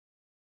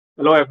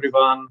Hello,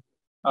 everyone.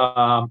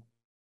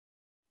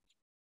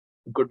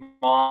 Good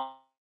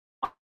morning,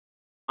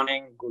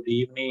 good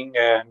evening,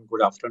 and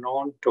good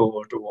afternoon to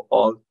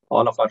all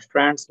of our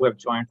friends who have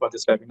joined for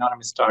this webinar.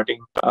 I'm starting.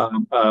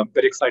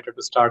 Very excited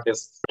to start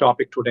this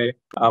topic today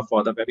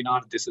for the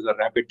webinar. This is a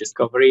rapid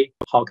discovery.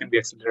 How can we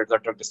accelerate the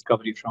drug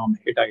discovery from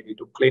hit ID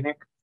to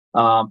clinic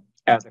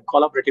as a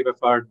collaborative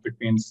effort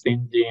between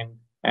Syngene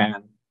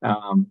and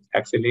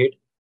Axcelead.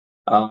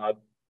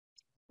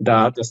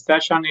 The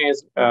session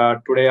is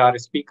today. Our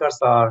speakers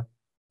are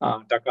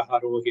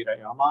Takaharu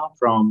Hirayama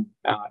from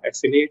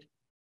Axcelead,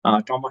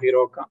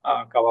 Tomohiro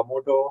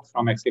Kawamoto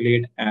from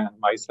Axcelead, and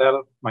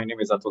myself. My name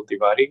is Atul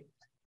Tiwari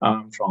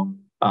from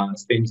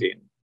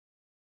Syngene.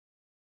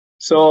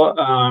 So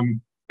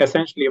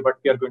essentially, what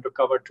we are going to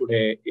cover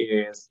today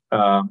is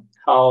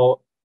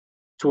how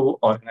two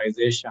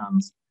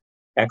organizations,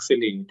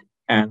 Axcelead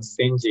and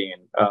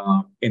Syngene,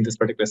 in this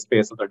particular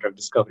space of the drug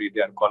discovery, they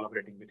are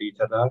collaborating with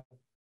each other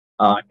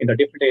in the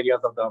different areas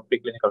of the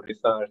preclinical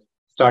research,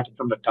 starting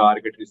from the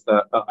target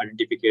research,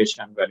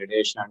 identification,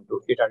 validation,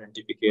 to hit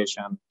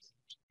identification,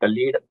 the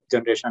lead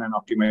generation and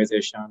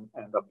optimization,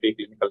 and the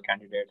preclinical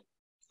candidate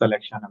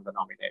selection and the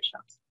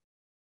nominations.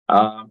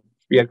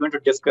 We are going to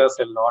discuss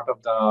a lot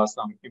of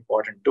some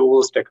important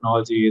tools,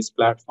 technologies,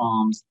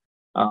 platforms,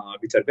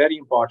 which are very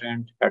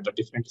important at the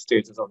different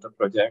stages of the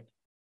project.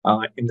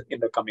 In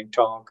the coming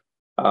talk,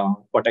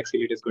 what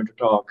Axcelead is going to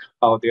talk,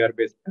 how they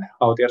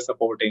are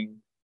supporting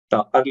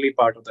the early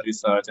part of the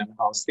research, and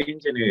how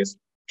Syngene is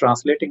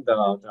translating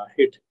the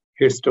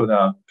hits to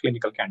the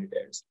clinical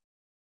candidates.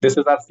 This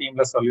is our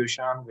seamless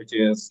solution, which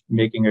is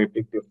making a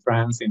big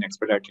difference in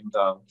expediting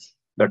the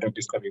drug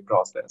discovery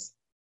process.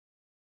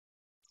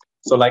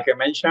 So like I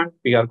mentioned,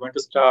 we are going to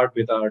start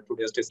with our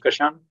today's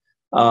discussion.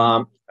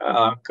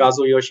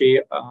 Kazuyoshi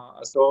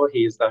So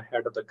he is the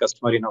head of the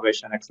Customer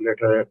Innovation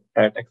Accelerator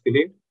at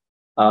Axcelead.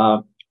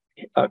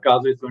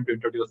 Kazu is going to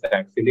introduce the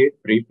Axcelead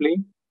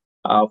briefly,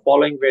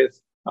 following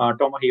with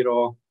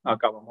Tomohiro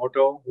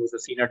Kawamoto, who is the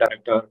Senior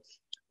Director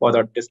for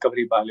the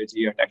Discovery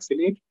Biology at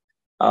Axcelead.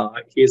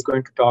 He is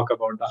going to talk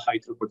about the high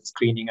throughput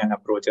screening and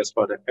approaches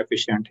for the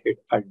efficient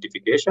hit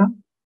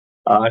identification.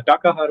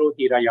 Takaharu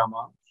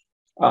Hirayama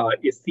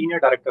is Senior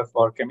Director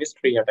for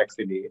Chemistry at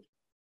Axcelead.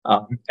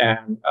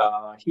 And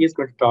he is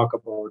going to talk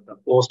about the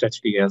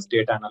post-HDS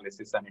data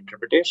analysis and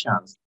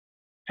interpretations.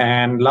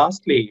 And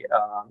lastly,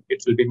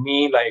 it will be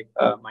me.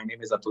 My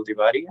name is Atul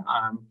Tiwari.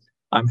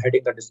 I'm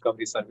heading the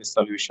Discovery Service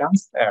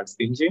Solutions at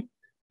Syngene.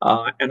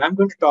 And I'm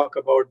going to talk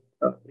about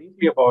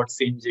briefly about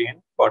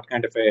Syngene, what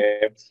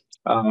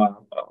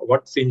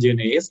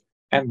Syngene is.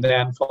 And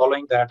then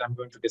following that, I'm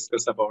going to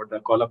discuss about the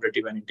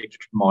collaborative and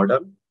integrated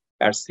model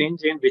at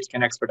Syngene, which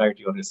can expedite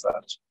your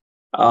research.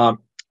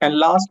 And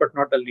last but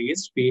not the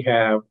least, we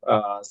have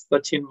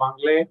Sachin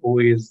Mangle, who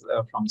is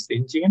from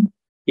Syngene.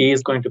 He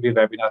is going to be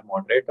webinar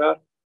moderator,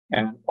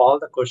 and all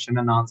the question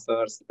and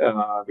answers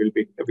will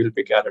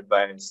be gathered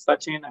by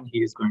Sachin, and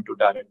he is going to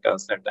direct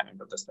us at the end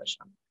of the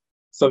session.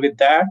 So with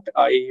that,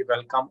 I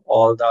welcome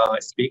all the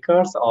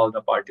speakers, all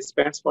the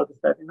participants for this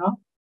webinar,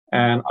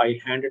 and I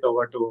hand it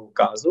over to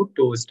Kazu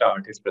to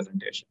start his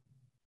presentation.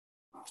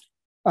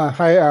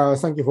 Hi,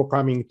 thank you for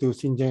coming to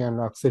Syngene and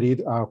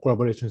Axcelead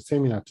collaboration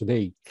seminar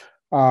today.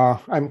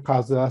 I'm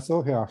Kazu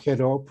Aso, head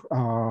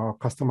of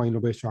Customer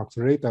Innovation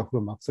Accelerator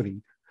from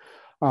Axcelead.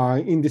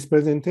 In this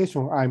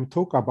presentation, I'm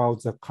talking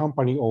about the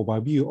company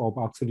overview of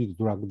Axcelead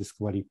Drug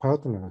Discovery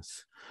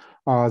Partners.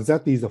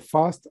 That is the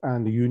first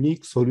and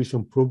unique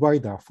solution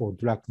provider for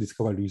drug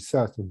discovery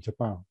research in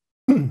Japan.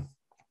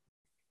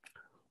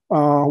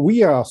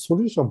 We are a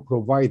solution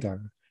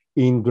provider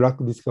in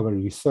drug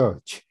discovery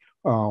research.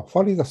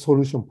 What is a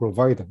solution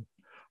provider?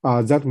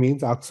 That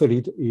means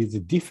Axcelead is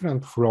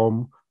different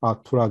from a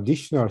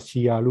traditional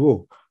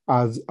CRO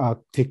as a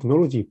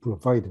technology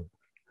provider.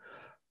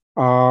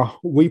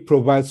 We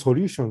provide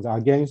solutions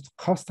against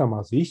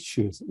customers'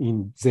 issues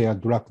in their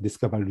drug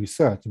discovery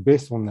research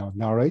based on our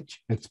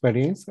knowledge,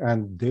 experience,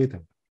 and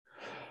data.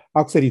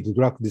 Axcelead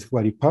Drug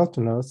Discovery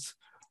Partners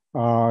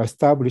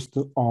established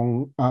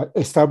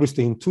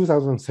in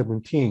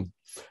 2017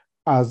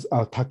 as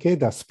a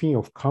Takeda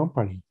spin-off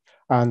company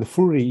and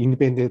fully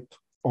independent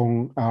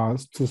on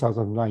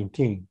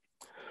 2019.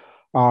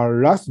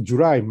 Last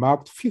July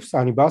marked 5th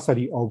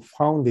anniversary of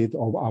founded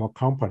of our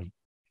company.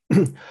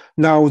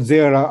 Now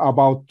there are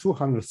about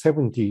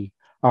 270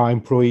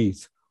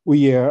 employees.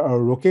 We are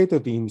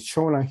located in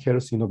Shonan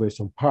Health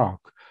Innovation Park.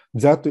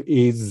 That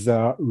is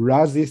the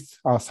largest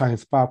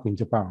science park in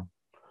Japan.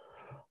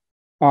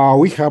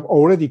 We have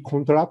already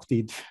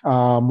contracted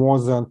more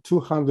than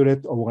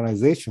 200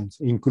 organizations,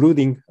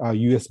 including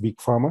US big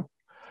pharma,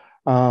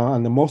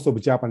 and most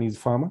of Japanese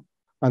pharma,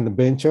 and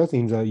ventures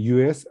in the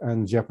US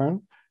and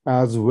Japan,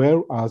 as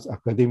well as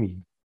academia.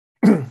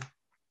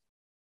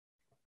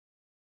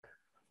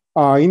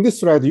 In this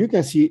slide, you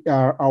can see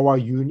our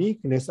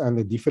uniqueness and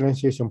the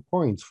differentiation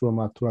points from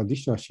a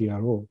traditional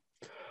CRO.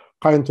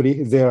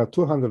 Currently, there are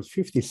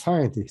 250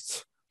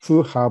 scientists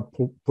who have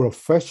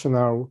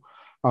professional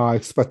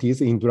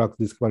expertise in drug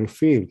discovery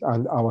field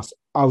and our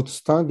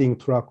outstanding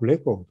track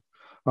record,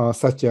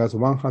 such as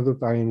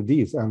 100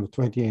 INDs and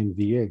 20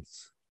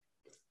 NDAs.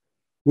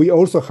 We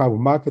also have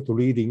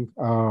market-leading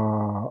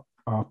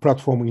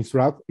platform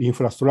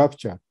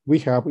infrastructure. We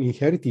have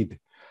inherited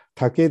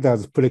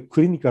Takeda's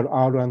preclinical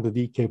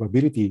R&D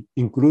capability,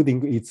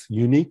 including its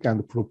unique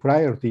and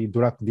proprietary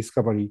drug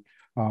discovery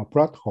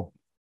platform.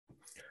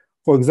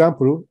 For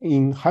example,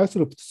 in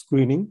high-throughput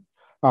screening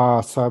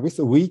service,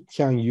 we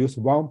can use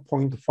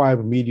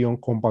 1.5 million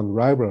compound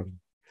library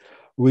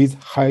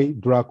with high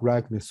drug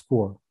likeness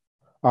score.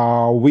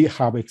 We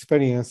have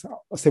experienced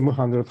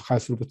 700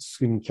 high-throughput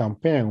screening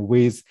campaign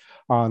with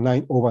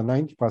over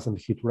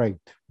 90% hit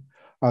rate.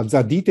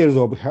 The details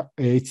of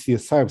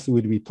HCS service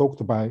will be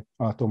talked by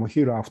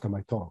Tomohiro after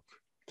my talk.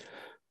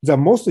 The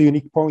most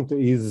unique point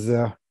is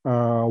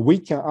we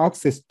can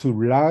access to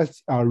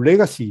large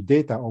legacy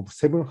data of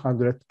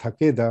 700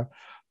 Takeda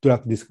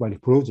drug discovery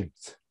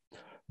projects.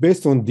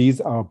 Based on these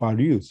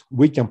values,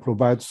 we can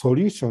provide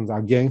solutions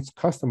against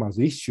customers'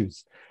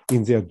 issues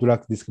in their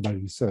drug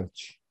discovery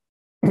research.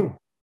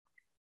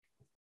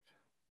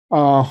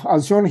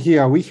 As shown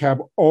here, we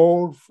have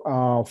all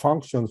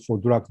functions for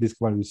drug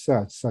discovery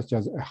research, such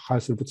as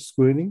high-throughput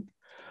screening,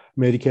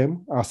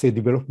 Medichem, assay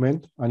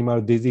development,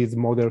 animal disease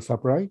model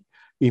supply,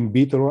 in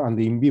vitro and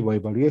in vivo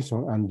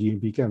evaluation, and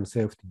GMP and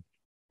safety.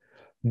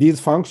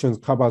 These functions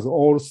covers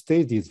all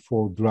stages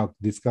for drug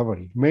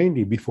discovery,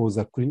 mainly before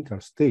the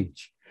clinical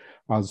stage,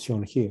 as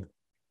shown here.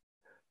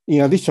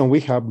 In addition,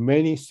 we have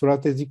many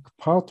strategic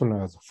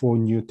partners for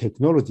new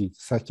technologies,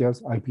 such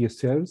as iPS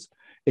cells,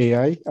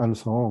 AI, and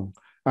so on,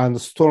 and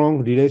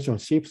strong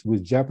relationships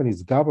with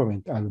Japanese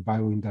government and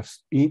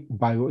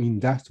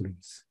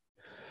bioindustries.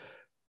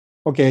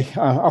 Okay,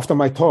 after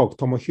my talk,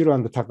 Tomohiro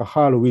and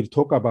Takaharu will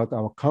talk about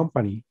our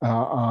company,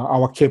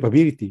 our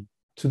capability.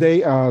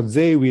 Today,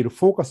 they will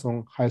focus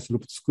on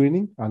high-throughput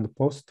screening and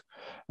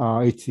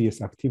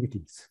post-HCS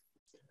activities.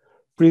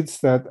 Please,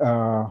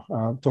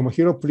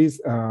 Tomohiro, please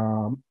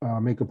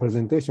make a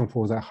presentation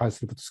for the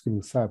high-throughput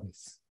screening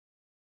service.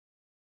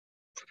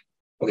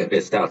 Okay,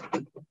 let's start.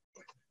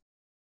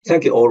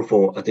 Thank you all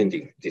for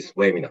attending this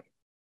webinar.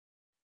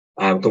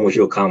 I'm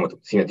Tomohiro Kawamoto,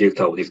 Senior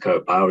Director of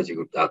Discovery Biology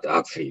Group at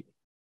Axcelead.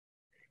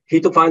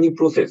 Hit finding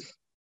process,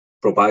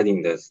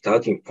 providing the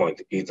starting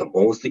point, is the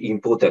most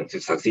important to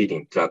succeed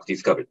in drug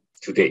discovery.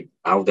 Today,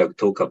 I would like to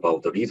talk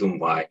about the reason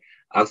why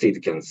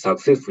Axcelead can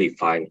successfully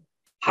find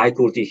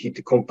high-quality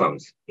hit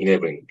compounds,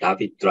 enabling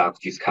rapid drug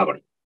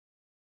discovery.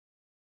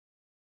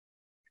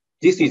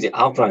 This is the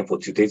outline for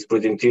today's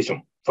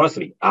presentation.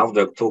 Firstly, I would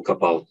like to talk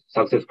about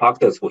success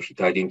factors for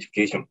hit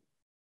identification.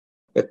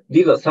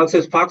 These are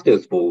success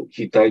factors for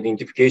hit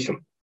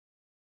identification.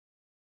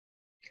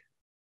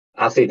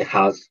 Axcelead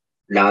has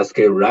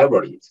large-scale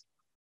libraries,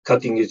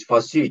 cutting-edge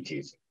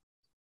facilities,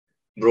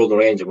 broad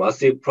range of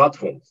assay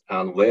platforms,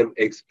 and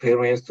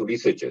well-experienced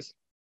researchers.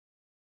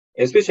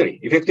 Especially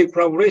effective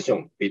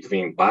collaboration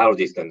between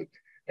biologists and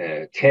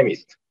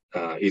chemists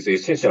is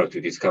essential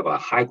to discover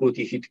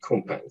high-quality hit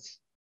compounds.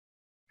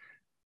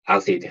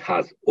 Axcelead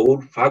has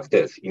all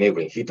factors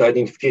enabling hit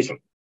identification.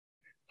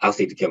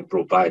 Axcelead can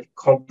provide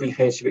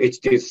comprehensive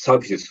HTS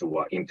services through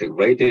our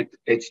integrated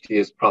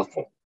HTS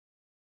platform.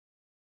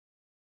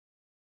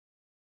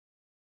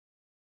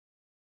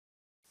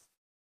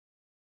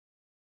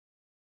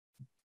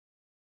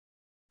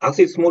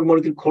 Axcelead small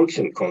molecule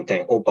collection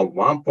contains over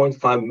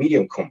 1.5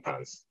 million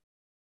compounds.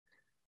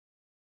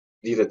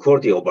 This is the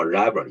quality of our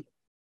library.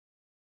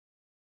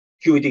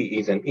 QED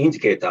is an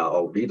indicator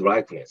of read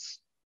likeness.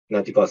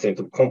 90%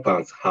 of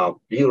compounds have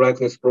read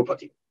likeness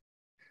property.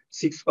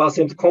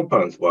 6%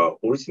 compounds were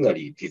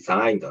originally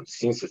designed and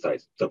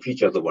synthesized. The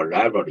features of our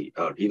library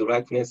are read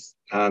likeness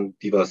and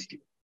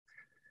diversity.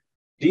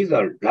 These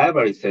are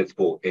library sets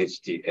for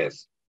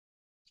HTS.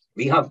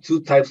 We have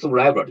two types of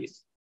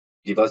libraries: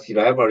 diversity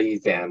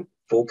libraries and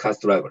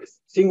forecast libraries.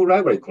 Single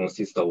library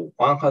consists of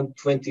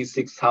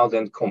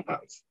 126,000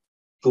 compounds.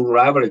 Full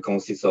library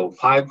consists of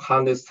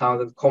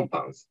 500,000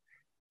 compounds.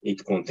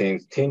 It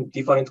contains 10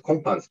 different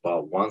compounds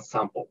per one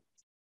sample.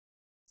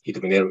 It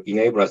will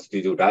enable us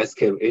to do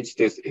large-scale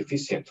HTS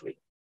efficiently.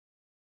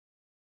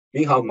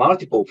 We have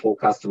multiple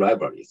forecast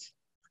libraries.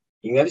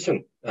 In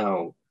addition,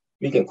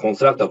 we can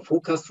construct a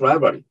forecast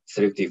library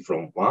selected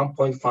from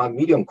 1.5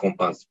 million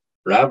compounds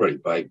library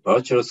by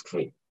virtual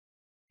screen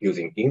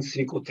using in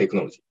silico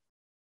technology.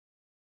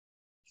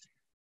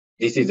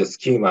 This is a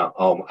schema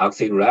of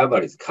Axcelead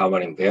libraries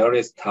covering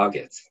various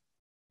targets.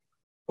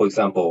 For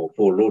example,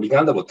 for low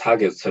ligandable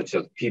targets such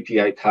as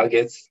PPI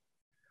targets,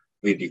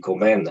 we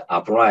recommend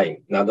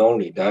applying not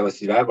only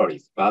diversity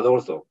libraries, but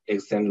also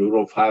extend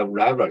rule of 5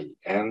 library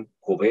and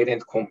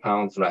covalent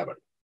compounds library.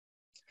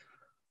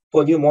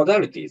 For new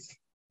modalities,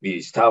 we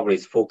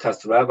establish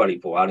forecast library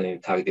for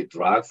RNA-targeted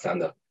drugs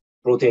and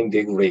protein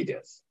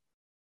degraders.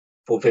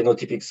 For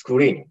phenotypic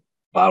screening,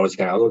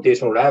 biological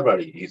annotation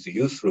library is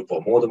useful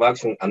for mode of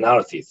action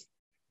analysis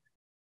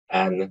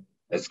and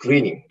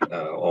screening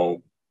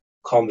of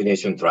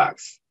combination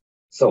drugs.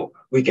 So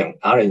we can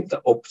arrange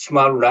the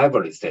optimal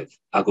library sets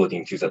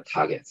according to the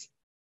targets.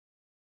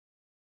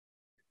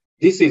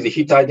 This is the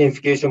hit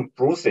identification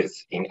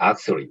process in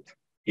Axcelead.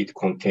 It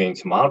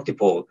contains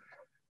multiple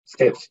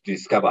steps to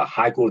discover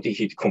high-quality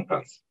hit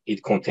compounds.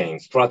 It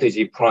contains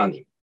strategy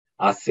planning,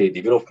 assay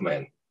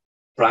development,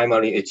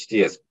 primary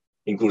HTS,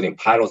 including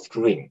pilot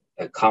screening,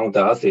 a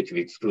counter assay to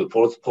exclude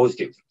false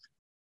positives,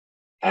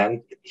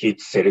 and hit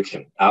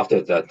selection.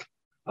 After that,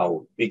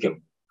 we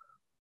can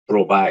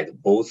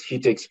provide both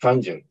hit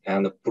expansion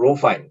and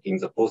profiling in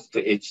the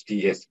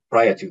post-HTS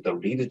prior to the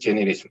lead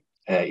generation.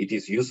 It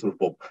is useful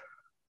for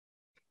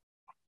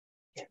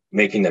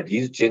making a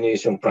lead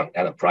generation plan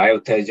and a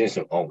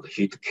prioritization of the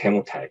hit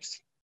chemotypes.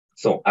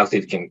 So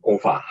Axcelead can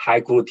offer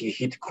high-quality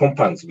hit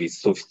compounds with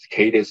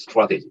sophisticated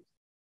strategy.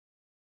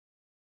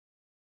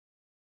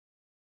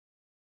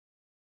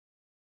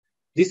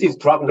 This is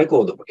track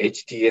record of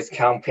HTS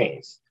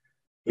campaigns.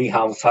 We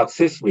have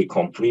successfully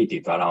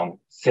completed around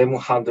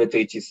 700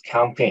 HS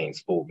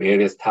campaigns for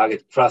various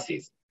target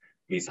classes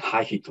with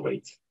high hit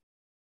rates.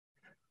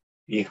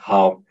 We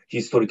have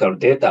historical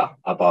data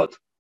about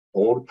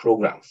all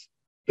programs.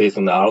 Based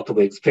on our out of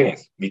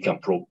experience, we can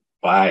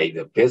provide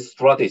the best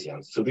strategy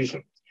and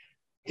solution.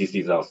 This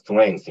is our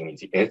strength in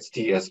the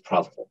HTS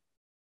platform.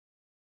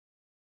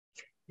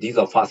 These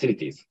are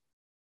facilities.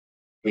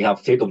 We have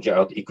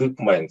state-of-the-art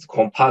equipment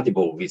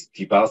compatible with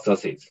diverse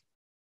assays,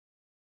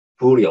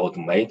 fully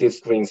automated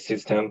screening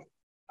system,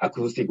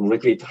 acoustic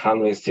liquid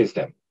handling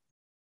system,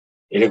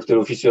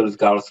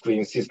 electrophysiological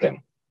screening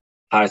system,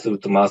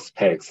 high-throughput mass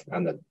specs,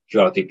 and a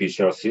curative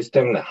PCR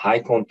system, and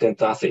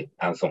high-content assay,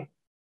 and so on.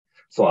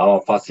 So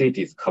our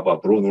facilities cover a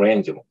broad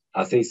range of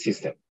assay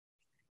systems.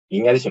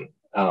 In addition,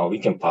 we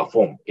can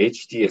perform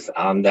HTS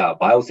under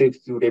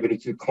biosafety level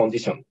 2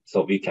 condition,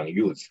 so we can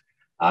use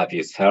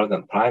iPS cells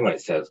and primary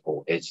cells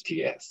for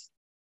HTS.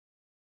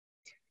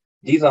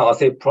 These are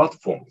assay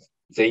platforms.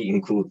 They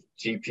include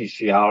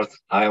GPCRs,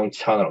 ion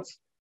channels,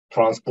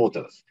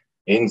 transporters,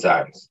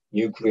 enzymes,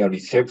 nuclear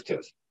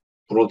receptors,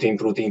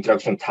 protein-protein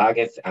interaction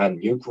targets, and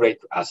nucleic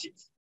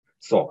acids.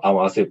 So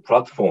our assay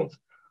platforms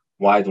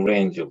wide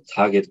range of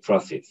target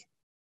classes.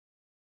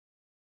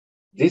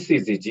 This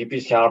is the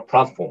GPCR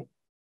platform.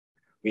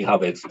 We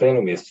have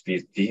experimented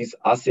with these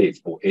assays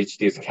for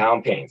HTS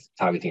campaigns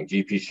targeting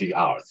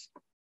GPCRs.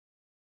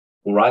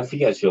 The right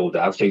figure shows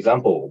the actual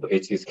example of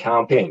HTS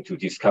campaign to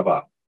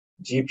discover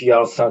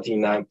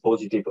GPR39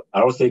 positive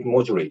allosteric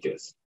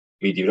modulators.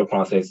 We developed an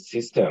assay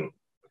system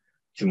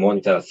to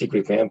monitor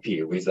cyclic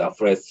MP with a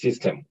FLES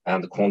system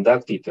and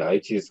conducted the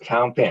HTS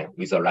campaign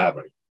with a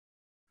library.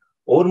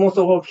 Almost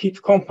all hit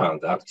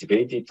compounds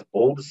activated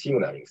all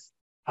signalings.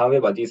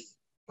 However, this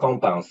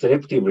compound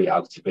selectively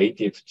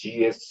activated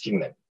GS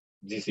signal.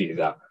 This is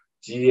a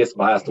GS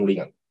biased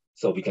ligand.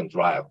 So we can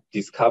drive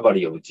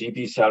discovery of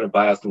GPCR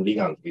biased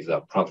ligand with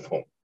a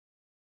platform.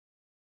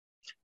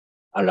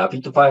 A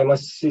rapid-fire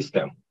mass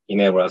system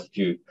enables us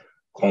to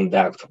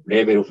conduct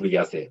label-free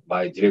assay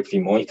by directly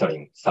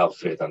monitoring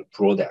substrate and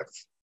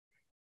products.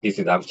 This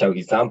is an actual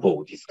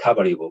example of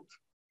discovery of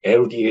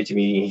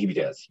LDHB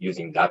inhibitors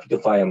using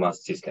rapid-fire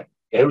mass system.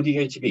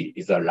 LDHB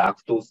is a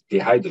lactose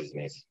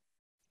dehydrogenase.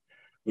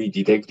 We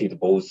detected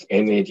both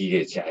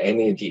NADH and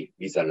NAD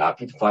with a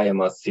rapid-fire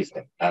mass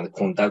system and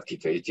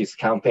conducted a HS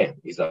campaign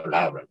with a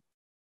library.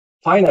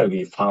 Finally,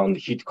 we found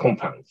hit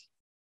compounds.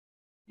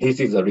 This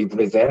is a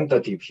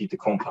representative hit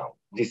compound.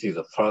 This is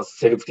the first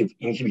selective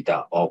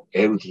inhibitor of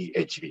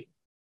LDHB.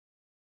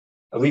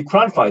 We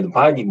clarified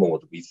binding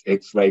mode with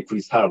X-ray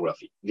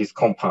crystallography. This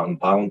compound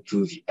bound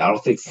to the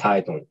allosteric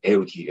site on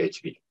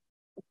LDHB.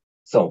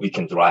 So we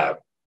can drive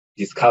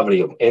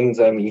discovery of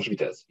enzyme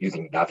inhibitors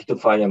using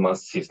rapid-fire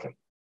mass system.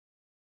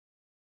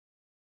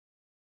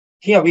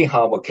 Here we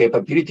have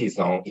capabilities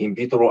on in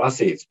vitro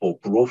assays for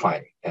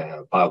profiling,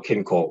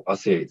 biochemical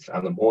assays,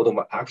 and mode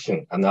of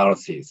action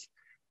analysis,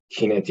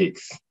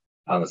 kinetics,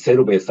 and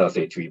cell-based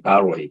assay to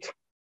evaluate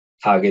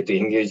target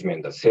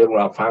engagement,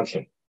 cellular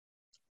function,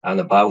 and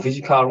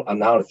biophysical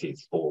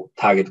analysis for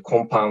target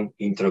compound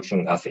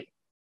interaction assay,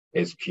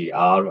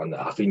 SPR, and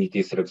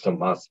affinity selection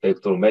mass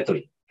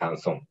spectrometry, and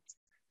so on.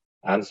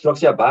 And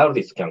structural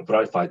biologists can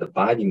clarify the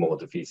binding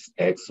mode with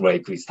X-ray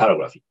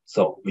crystallography,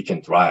 so we can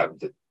drive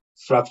the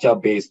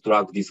structure-based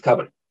drug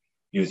discovery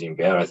using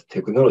various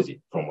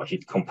technology from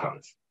hit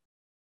compounds.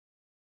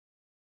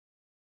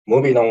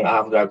 Moving on,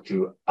 I would like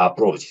to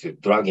approach to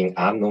drugging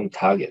unknown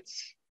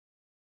targets.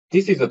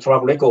 This is a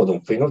track record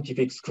of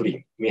phenotypic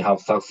screen. We have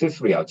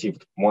successfully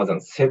achieved more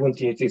than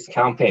 70 HS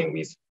campaigns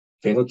with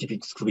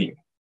phenotypic screen.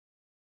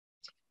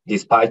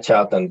 This pie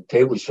chart and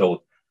table shows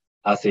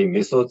assay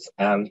methods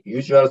and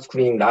usual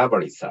screen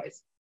library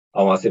size.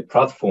 Our assay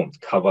platform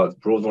covers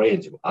broad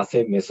range of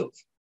assay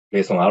methods.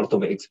 Based on out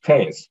of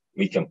experience,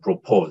 we can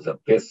propose the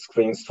best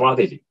screen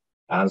strategy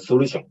and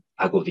solution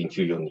according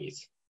to your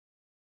needs.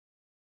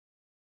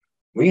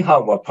 We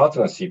have a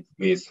partnership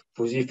with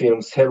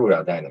Fujifilm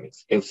Cellular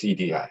Dynamics,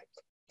 FCDI.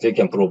 They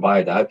can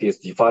provide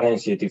iPS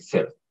differentiated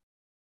cells.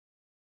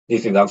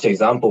 This is actually an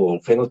example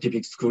of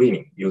phenotypic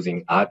screening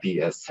using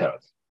iPS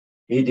cells.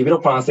 We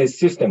developed an assay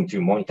system to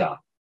monitor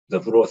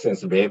the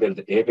fluorescence labeled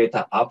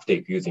A-beta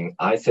uptake using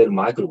I-cell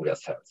microglia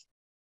cells.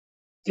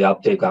 The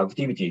uptake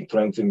activity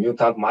in to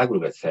mutant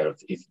microglia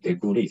cells is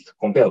decreased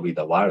compared with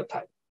the wild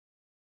type.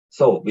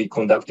 So we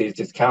conducted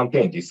this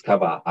campaign to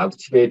discover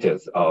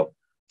activators of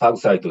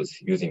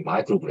phagocytosis using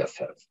microglia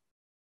cells.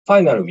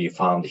 Finally, we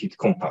found hit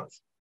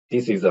compounds.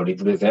 This is a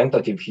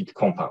representative hit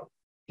compound.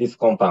 This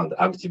compound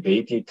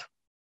activated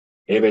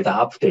A-beta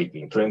uptake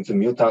in to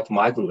mutant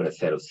microglia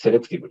cells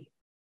selectively.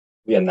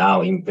 We are now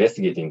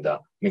investigating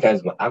the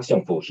mechanism of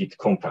action for hit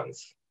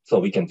compounds, so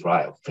we can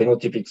drive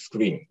phenotypic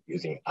screening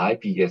using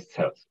iPS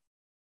cells.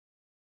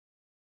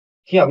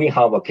 Here we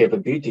have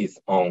capabilities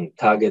on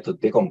target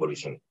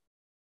deconvolution.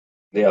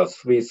 There are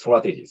three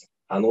strategies: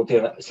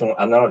 annotation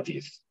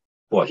analysis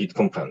for hit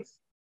compounds,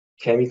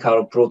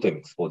 chemical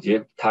proteomics for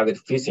target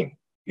fishing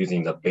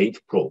using the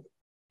bait probe,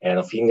 and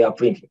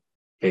fingerprinting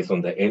based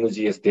on the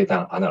NGS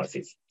data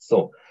analysis.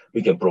 So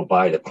we can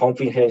provide a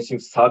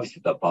comprehensive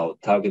services about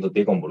target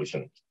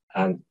deconvolution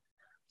and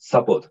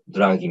support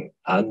drugging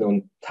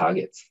unknown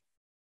targets.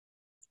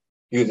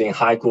 Using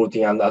high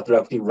quality and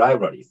attractive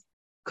libraries,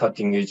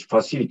 cutting-edge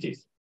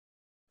facilities,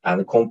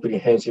 and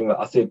comprehensive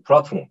assay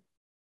platform,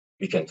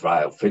 we can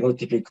drive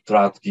phenotypic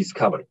drug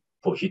discovery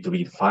for hit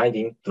lead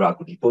finding, drug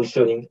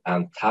repositioning,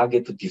 and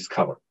target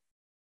discovery.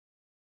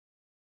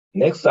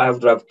 Next, I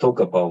would like to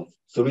talk about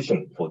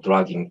solution for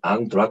drugging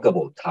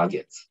undruggable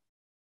targets.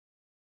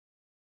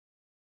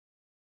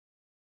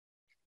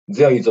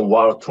 There is a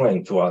world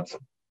trend towards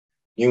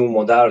new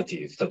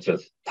modalities such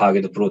as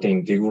target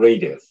protein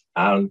degraders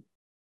and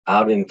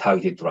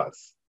RNA-targeted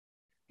drugs.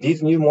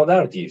 These new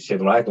modalities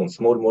shed light on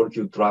small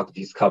molecule drug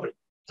discovery.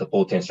 The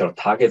potential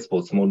targets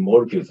for small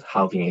molecules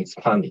have been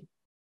expanding.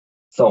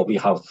 So we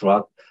have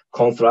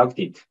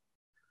constructed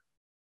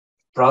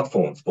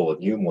platforms for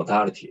new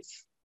modalities.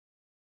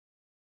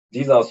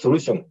 These are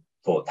solutions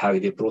for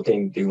targeted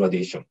protein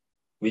degradation.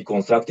 We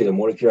constructed a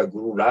molecular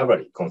glue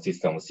library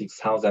consisting of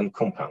 6,000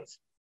 compounds.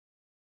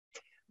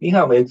 We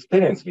have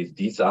experience with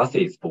these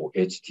assays for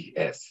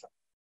HTS.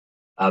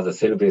 As a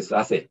cell-based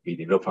assay, we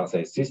develop an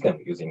assay system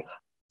using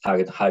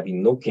target hybrid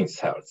knock-in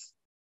cells.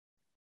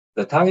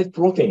 The target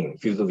protein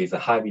fused with a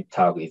hybrid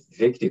tag is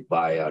detected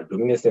by a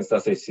luminescence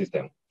assay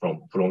system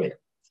from Promega.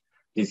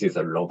 This is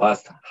a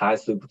robust,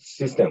 high-throughput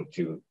system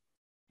to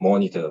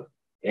monitor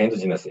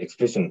endogenous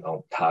expression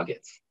of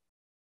targets.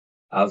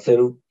 As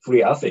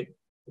cell-free assay,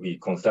 we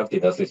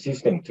constructed assay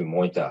system to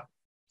monitor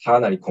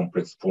ternary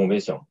complex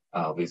formation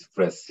with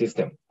fresh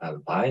system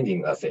and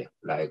binding assay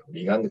like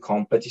ligand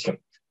competition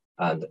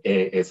and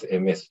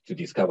ASMS to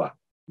discover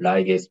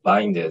ligase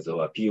binders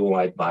or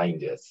POI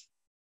binders.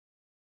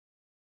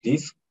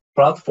 These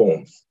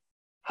platforms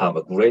have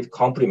a great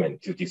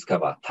complement to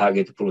discover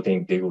target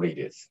protein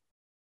degraders.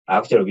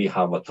 Actually, we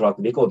have a track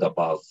record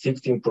about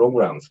 16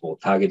 programs for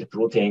target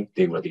protein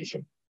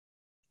degradation.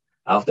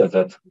 After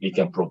that, we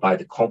can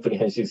provide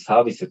comprehensive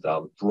services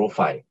of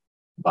profiling,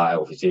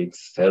 biophysics,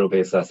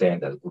 cell-based assay,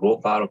 and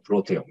global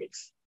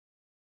proteomics.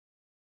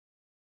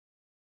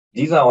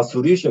 These are our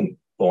solutions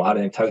for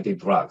RNA-targeted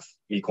drugs.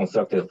 We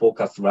constructed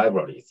focused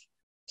libraries,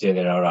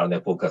 general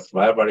RNA focused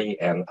library,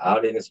 and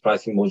RNA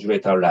splicing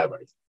modulator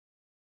libraries.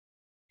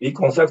 We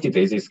constructed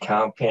this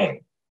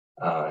campaign,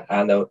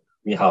 and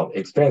we have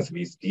experience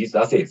with these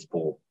assays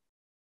for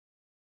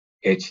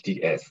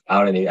HTS,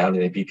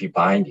 RNA-BP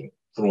binding,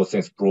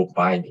 fluorescence probe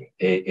binding,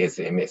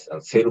 ASMS,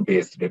 and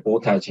cell-based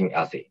reportaging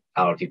assay,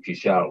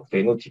 RT-PCR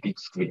phenotypic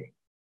screening.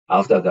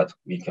 After that,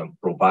 we can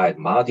provide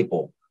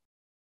multiple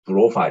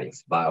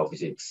profilings,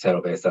 biophysics,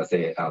 cell-based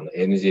assay, and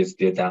NGS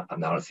data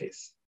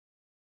analysis.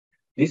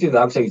 This is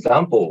actually an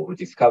example of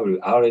discovery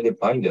RNA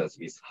binders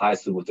with high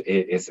throughput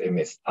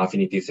ASMS,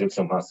 affinity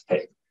selection mass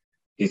spec.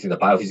 This is a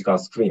biophysical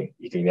screen.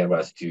 It enables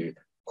us to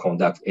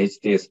conduct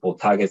HTS for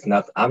targets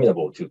not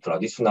amenable to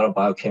traditional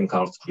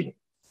biochemical screen.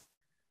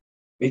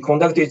 We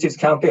conducted this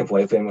campaign for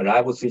FM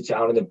ribo switch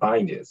RNA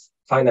binders.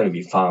 Finally,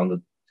 we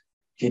found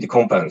hit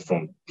compounds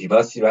from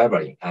diversity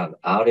library and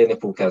RNA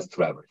focused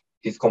library.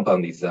 This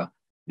compound is a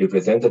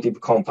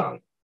representative compound.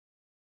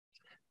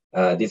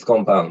 This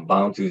compound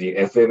bound to the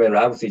FM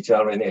ribo switch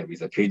RNA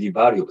with a KD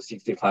value of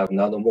 65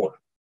 nanomolar.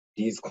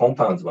 These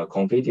compounds were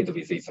completed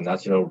with its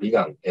natural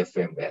ligand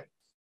FMN.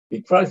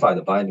 We clarified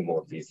the binding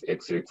mode with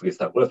X-ray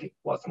crystallography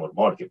for small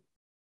molecule.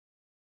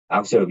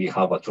 Actually, we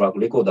have a track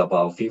record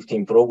about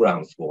 15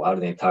 programs for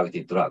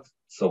RNA-targeted drugs,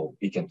 so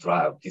we can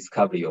drive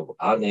discovery of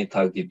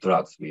RNA-targeted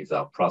drugs with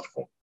our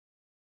platform.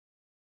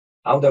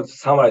 I would like to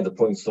summarize the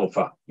points so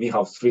far. We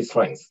have three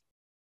strengths.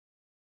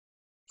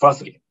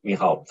 Firstly, we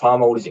have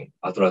pharma origin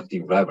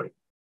attractive library.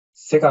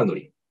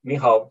 Secondly, we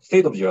have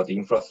state-of-the-art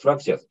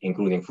infrastructures,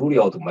 including fully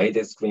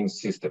automated screening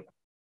system.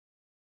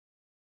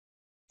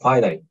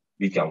 Finally,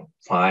 we can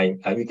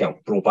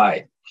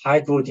provide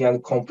high-quality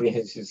and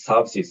comprehensive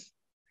services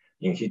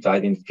in hit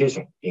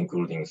identification,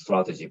 including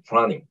strategy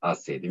planning,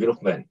 assay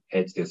development,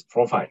 HTS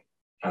profiling,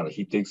 and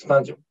hit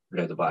expansion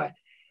led by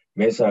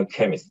medicinal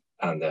chemists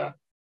and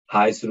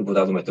high throughput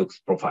additives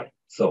profiling.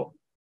 So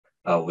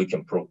we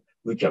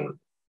can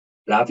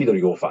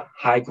rapidly offer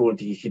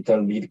high-quality hit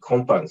and read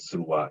compounds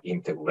through an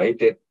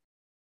integrated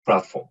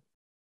platform.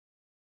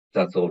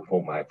 That's all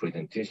for my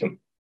presentation.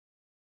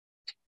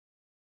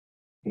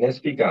 Next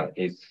speaker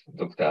is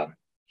Dr.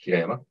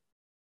 Hirayama,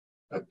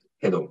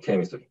 Head of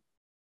Chemistry.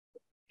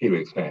 He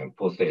will explain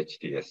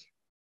post-HTS.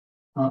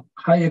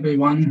 Hi,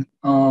 everyone.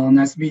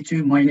 Nice to meet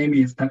you. My name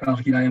is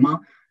Takahashi Hirayama,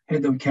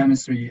 Head of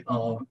Chemistry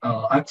of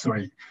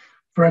Axcelead.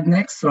 For the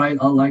next slide,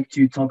 I'd like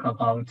to talk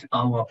about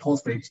our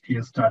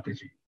post-HTS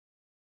strategy.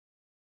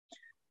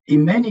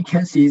 In many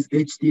cases,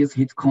 HTS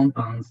hit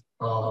compounds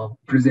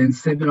present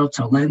several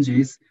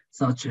challenges,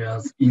 such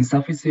as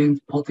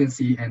insufficient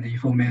potency and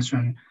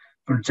information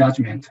for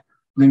judgment,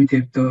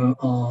 limited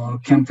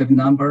chemical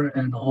number,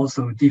 and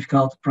also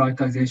difficult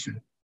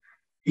prioritization.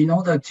 In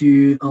order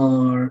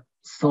to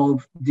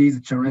solve these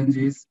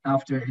challenges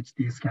after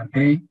HTS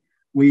campaign,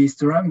 we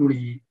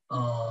strongly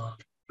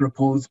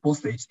propose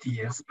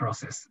post-HTS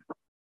process.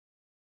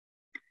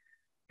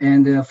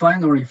 And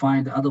finally,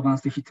 find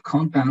advanced hit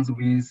compounds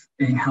with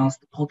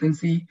enhanced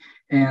potency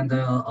and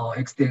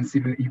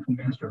extensive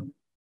information.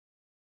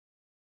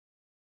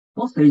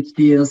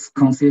 Post-HTS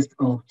consists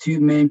of two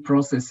main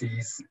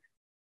processes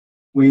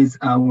with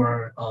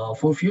our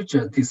four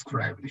features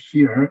described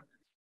here.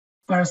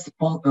 First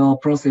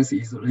process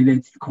is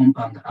related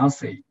compound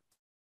assay.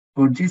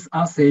 For this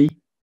assay,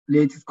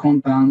 related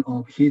compound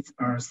of hits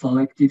are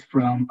selected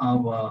from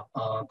our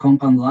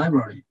compound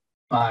library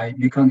by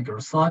mechanical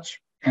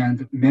research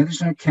and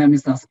medicinal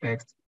chemist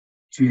aspects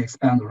to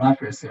expand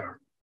reference area.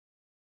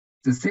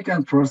 The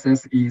second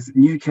process is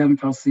new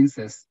chemical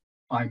synthesis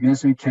by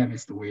medicinal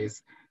chemists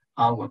with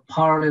our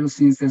parallel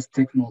synthesis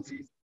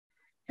technologies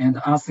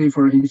and assay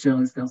for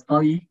initial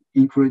study,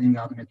 including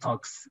admin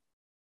tox.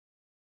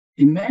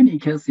 In many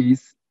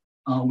cases,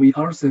 we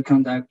also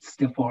conduct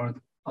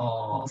scaffold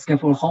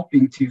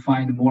hopping to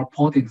find more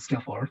potent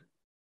scaffold.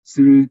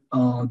 Through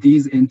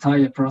this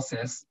entire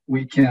process,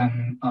 we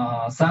can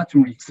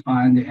certainly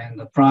expand and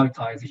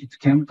prioritize hit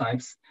chem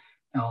types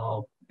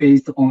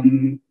based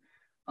on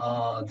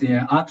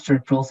their actual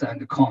pros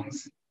and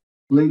cons,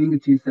 leading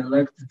to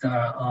select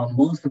the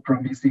most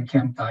promising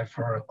chem type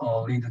for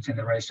lead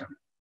generation.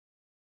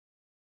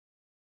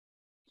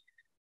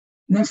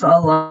 Next, I'd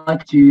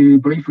like to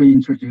briefly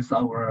introduce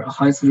our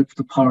high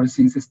throughput power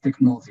synthesis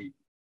technology.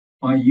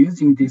 By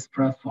using this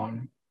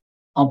platform,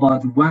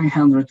 about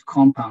 100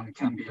 compounds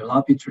can be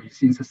rapidly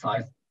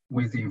synthesized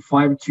within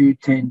 5 to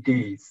 10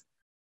 days.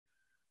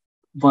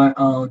 But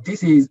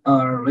this is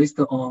a list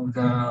of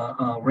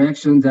the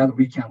reactions that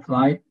we can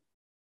apply.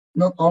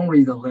 Not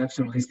only the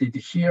reaction listed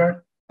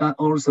here, but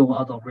also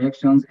other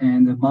reactions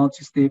and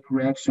multi-step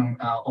reaction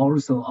are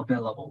also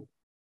available.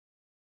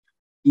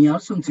 In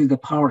addition to the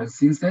power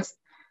synthesis,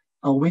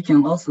 we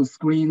can also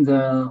screen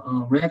the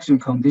reaction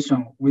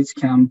condition, which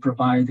can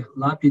provide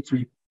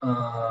rapidly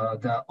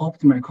the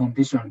optimal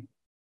condition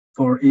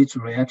for each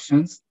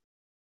reactions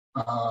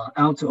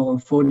out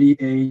of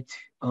 48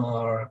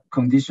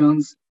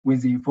 conditions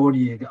within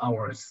 48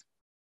 hours.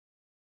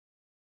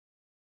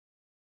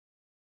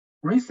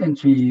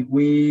 Recently,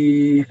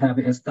 we have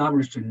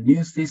established a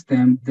new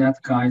system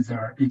that guides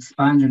our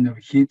expansion of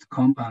hit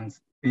compounds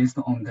based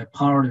on the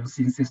parallel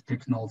synthesis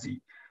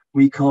technology.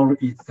 We call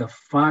it the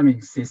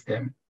farming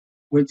system,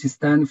 which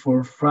stands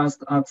for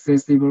fast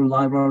accessible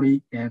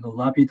library and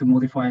rapid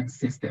modifying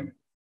system.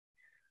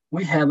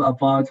 We have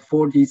about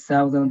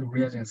 40,000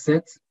 reagent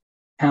sets.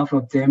 Half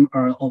of them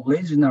are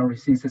originally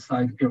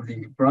synthesized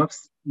building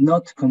blocks,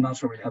 not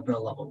commercially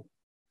available.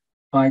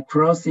 By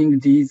crossing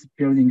these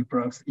building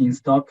blocks in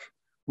stock,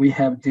 we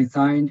have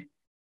designed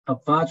a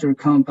virtual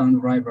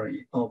compound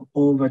library of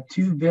over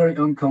 2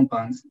 billion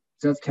compounds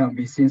that can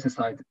be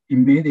synthesized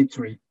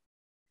immediately.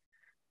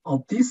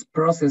 This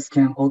process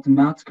can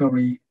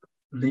automatically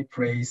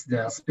replace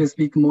the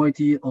specific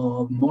moiety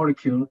of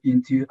molecule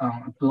into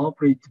an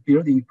appropriate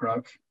building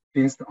block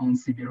based on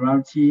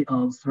similarity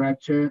of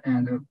structure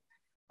and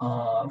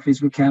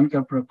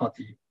physicochemical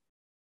property,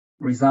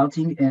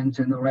 resulting in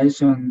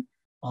generation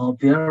of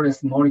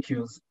various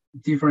molecules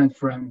different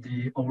from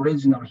the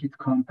original hit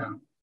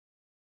compound.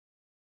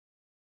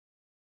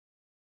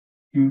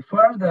 To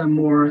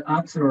furthermore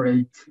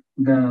accelerate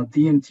the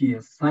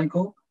DMTS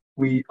cycle,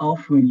 we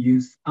often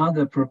use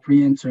other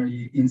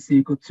proprietary in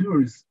silico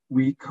tools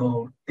we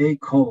call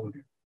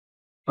A-code.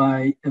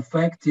 By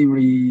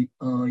effectively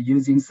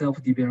using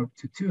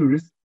self-developed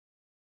tools,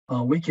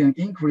 we can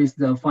increase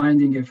the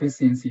finding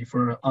efficiency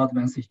for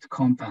advanced hit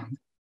compound.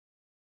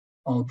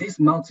 This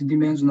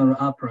multidimensional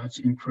approach,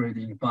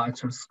 including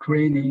virtual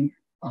screening,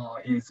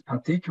 is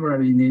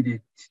particularly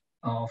needed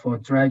for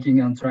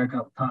dragging and drag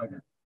up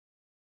targets.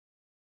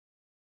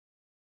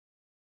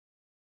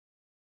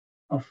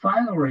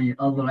 Finally,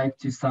 I would like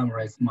to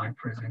summarize my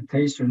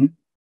presentation.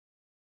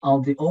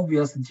 The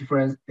obvious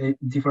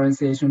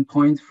differentiation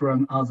point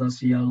from other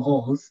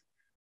CROs,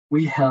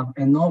 we have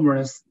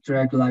enormous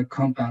drug-like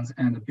compounds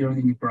and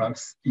building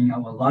blocks in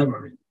our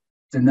library.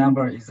 The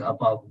number is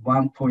about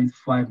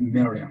 1.5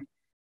 million,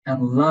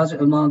 and a large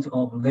amount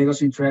of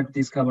legacy drug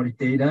discovery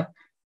data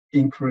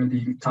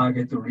including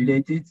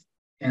target-related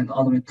and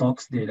automated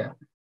tox data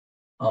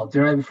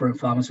derived from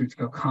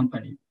pharmaceutical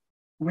company.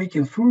 We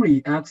can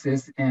fully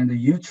access and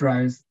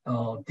utilize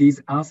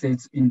these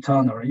assets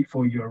internally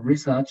for your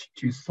research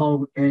to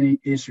solve any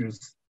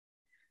issues.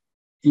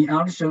 In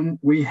addition,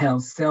 we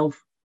have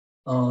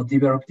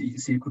self-developed in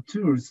silico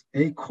tools,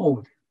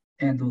 A-code,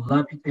 and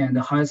rapid and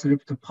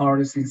high-throughput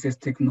power synthesis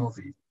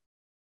technology.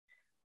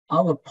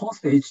 Our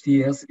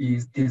post-HTS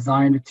is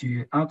designed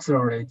to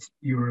accelerate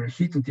your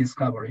hit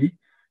discovery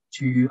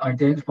to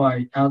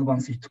identify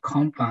advanced hit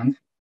compound.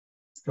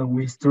 So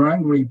we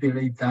strongly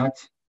believe that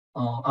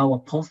our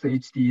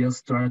post-HTS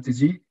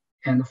strategy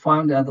and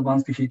find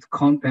advanced hit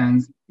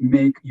compounds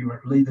make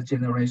your lead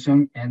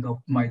generation and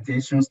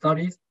optimization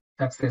studies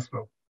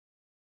successful.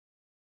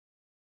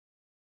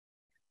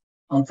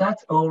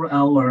 That's all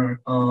our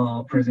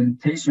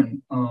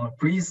presentation.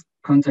 Please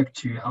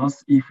contact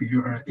us if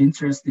you are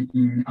interested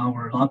in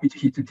our rapid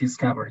hit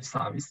discovery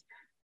service.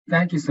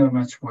 Thank you so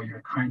much for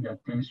your kind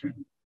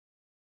attention.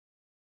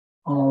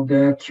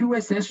 The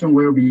QA session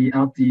will be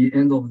at the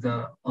end of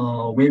the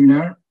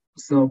webinar,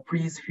 so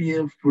please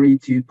feel free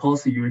to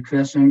post your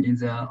question in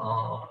the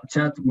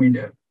chat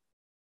window.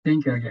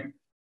 Thank you again.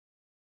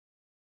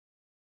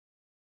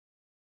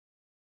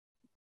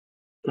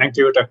 Thank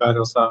you,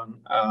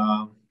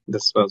 Takahiro-san.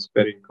 This was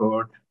very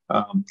good.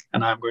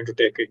 And I'm going to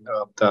take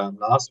up the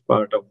last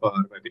part of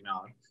our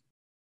webinar,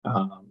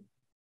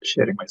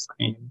 sharing my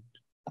screen.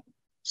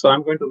 So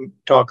I'm going to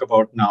talk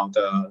about now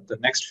the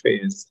next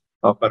phase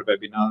of our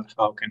webinar.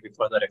 How can we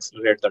further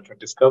accelerate the drug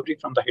discovery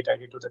from the hit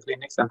idea to the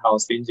clinics, and how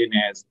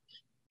Syngene is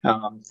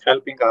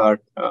helping our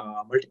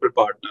multiple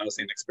partners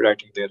in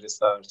expediting their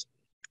research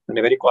in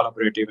a very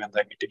collaborative and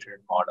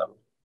integrated model.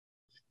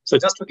 So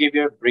just to give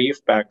you a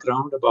brief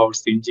background about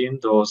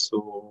Syngene, those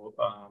who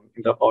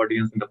in the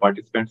audience and the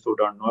participants who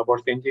don't know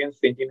about Syngene,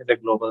 Syngene is a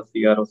global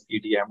CRO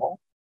CDMO.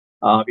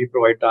 We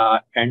provide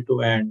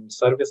end-to-end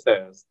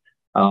services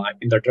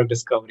in the drug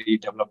discovery,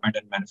 development,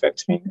 and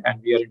manufacturing,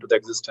 and we are into the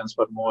existence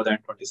for more than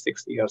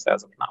 26 years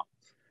as of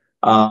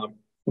now.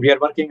 We are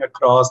working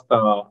across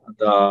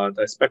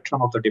the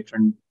spectrum of the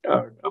different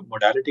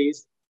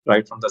modalities,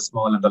 right from the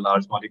small and the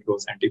large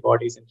molecules,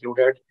 antibodies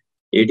included,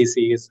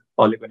 ADCs,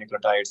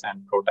 oligonucleotides,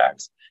 and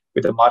PROTACs,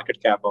 with a market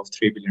cap of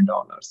 $3 billion.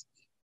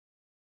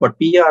 What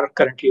we are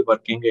currently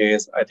working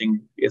is, I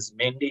think, is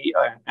mainly,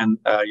 and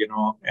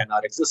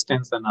our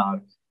existence and our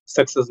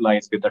success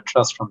lies with the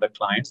trust from the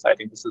clients. I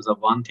think this is the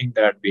one thing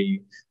that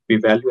we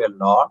value a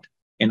lot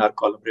in our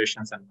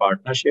collaborations and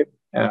partnership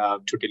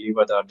to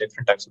deliver the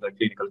different types of the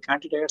clinical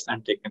candidates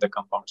and taking the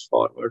compounds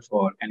forward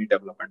for any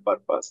development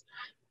purpose.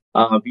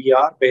 We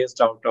are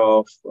based out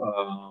of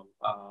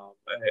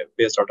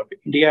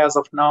India as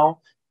of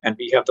now, and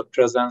we have the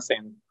presence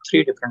in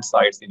 3 different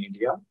sites in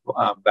India: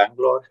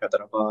 Bangalore,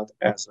 Hyderabad,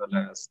 as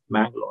well as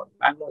Mangalore.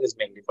 Bangalore is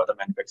mainly for the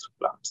manufacturing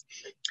plants.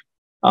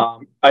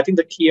 I think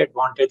the key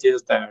advantage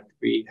is that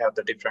we have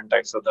the different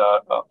types of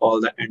all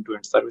the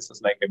end-to-end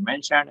services, like I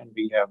mentioned, and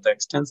we have the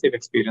extensive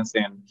experience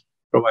in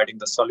providing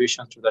the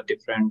solutions to the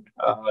different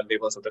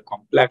levels of the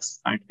complex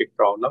scientific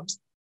problems.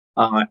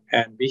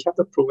 And we have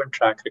the proven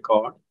track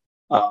record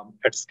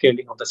at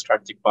scaling of the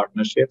strategic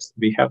partnerships.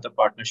 We have the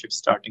partnerships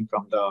starting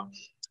from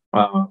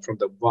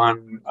the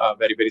one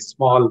very, very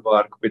small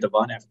work with the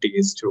 1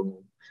 FTEs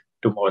to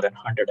more than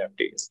 100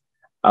 FTEs.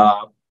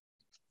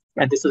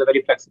 And this is a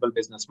very flexible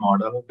business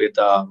model with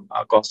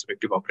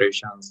cost-effective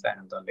operations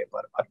and the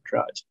labor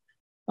arbitrage.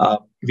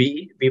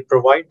 We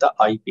provide the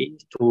IP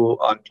to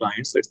our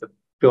clients, so it's a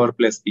pure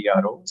play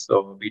CRO.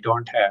 So we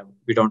don't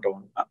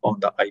own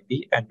the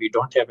IP, and we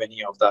don't have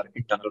any of the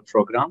internal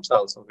programs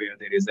also where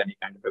there is any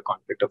kind of a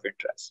conflict of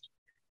interest.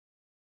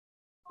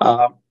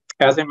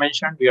 As I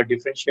mentioned, we are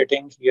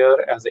differentiating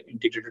here as an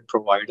integrated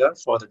provider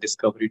for the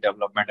discovery,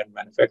 development, and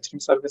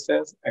manufacturing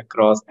services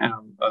across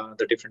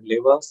the different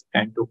levels,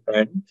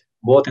 end-to-end,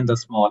 both in the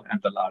small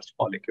and the large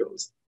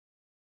molecules.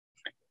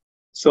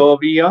 So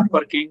we are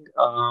working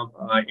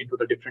into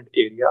the different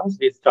areas.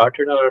 We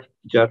started our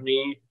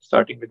journey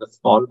starting with the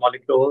small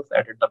molecules,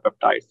 added the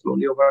peptides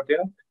slowly over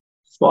there.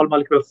 Small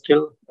molecules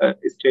still they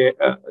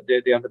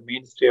are the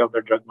mainstay of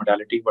the drug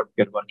modality, what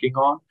we are working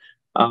on.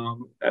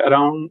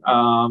 Around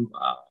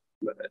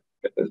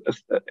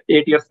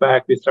 8 years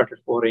back, we started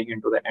foraying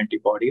into the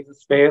antibodies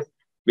space.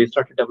 We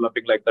started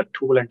developing like the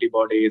tool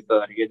antibodies,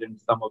 the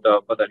reagents, some of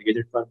the for the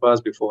reagent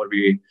purpose before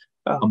we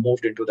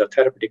moved into the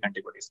therapeutic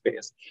antibody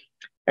space.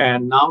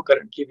 And now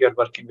currently we are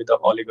working with the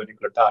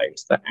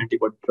oligonucleotides, the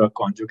antibody drug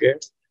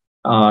conjugates,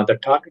 the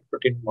target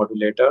protein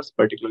modulators,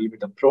 particularly with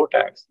the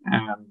PROTACs.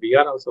 And we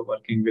are also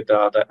working with the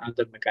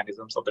other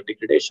mechanisms of the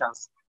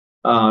degradations,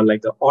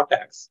 like the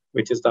AUTACs,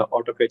 which is the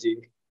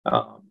autophagy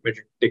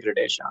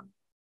degradation.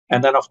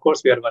 And then, of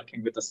course, we are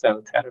working with the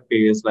cell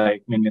therapies,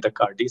 like mainly the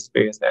CAR-T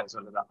space, as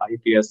well as the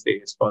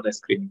iPSCs for the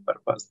screening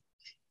purpose.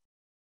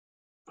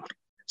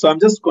 So I'm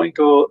just going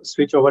to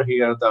switch over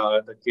here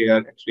the gear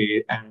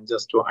actually, and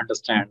just to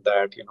understand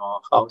that,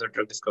 how the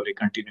drug discovery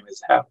continuum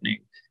is happening.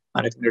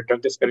 And I think the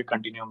drug discovery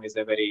continuum is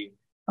a very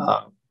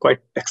quite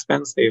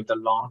expensive, the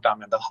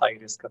long-term and the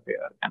high-risk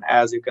affair. And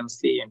as you can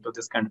see into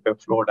this kind of a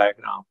flow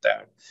diagram,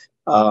 that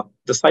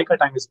the cycle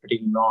time is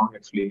pretty long,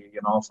 actually,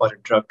 for a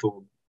drug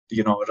to,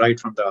 right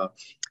from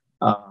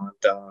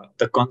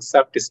the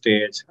concept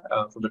stage,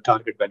 from the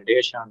target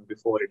validation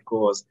before it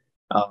goes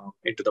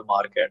into the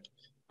market.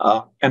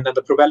 And then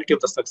the probability of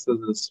the success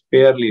is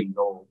fairly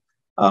low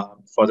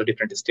for the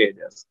different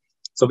stages.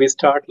 So we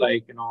start,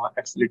 like,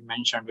 Axcelead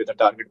mentioned, with the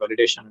target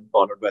validation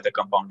followed by the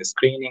compound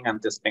screening.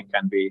 And this thing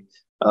can be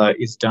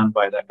is done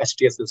by the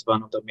HTS is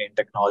one of the main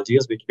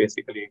technologies which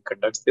basically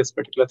conducts this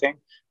particular thing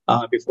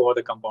before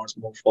the compounds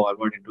move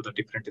forward into the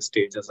different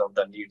stages of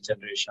the lead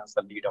generations,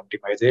 the lead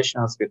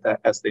optimizations with the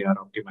SAR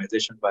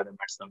optimization by the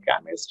medicinal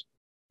chemist.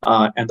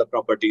 And the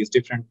properties,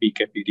 different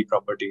PK/PD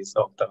properties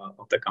of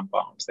the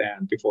compounds,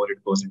 and before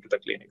it goes into the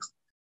clinics.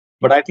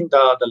 But I think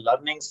the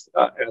learnings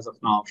as of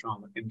now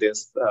from in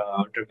this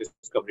drug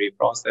discovery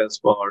process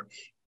for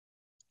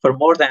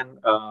more than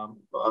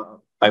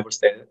I would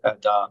say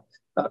the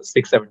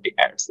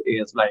 670X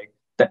is like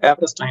the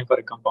average time for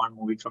a compound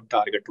moving from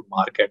target to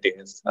market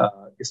is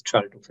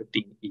 12 to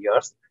 15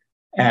 years.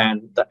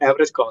 And the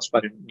average cost for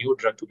a new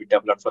drug to be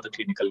developed for the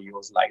clinical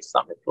use lies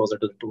somewhere closer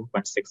to the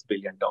 $2.6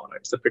 billion.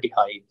 It's a pretty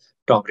high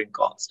towering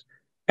cost.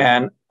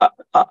 And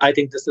I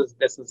think this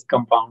is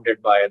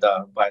compounded by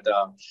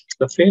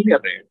the failure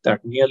rate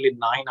that nearly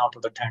 9 out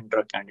of the 10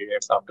 drug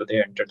candidates after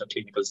they enter the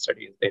clinical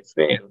studies, they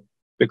fail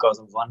because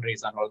of one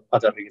reason or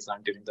other reason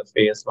during the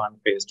phase 1,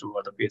 phase 2,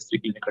 or the phase 3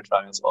 clinical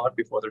trials, or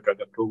before the drug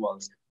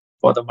approvals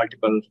for the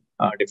multiple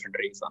different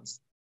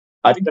reasons.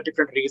 I think the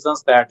different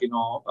reasons that,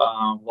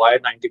 why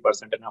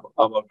 90% and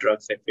above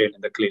drugs they fail in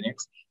the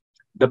clinics,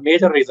 the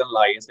major reason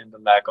lies in the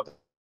lack of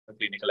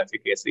clinical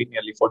efficacy.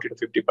 Nearly 40 to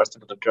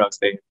 50% of the drugs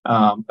they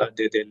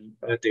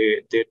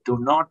do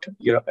not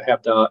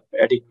have the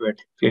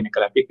adequate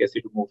clinical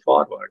efficacy to move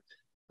forward.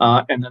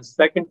 And then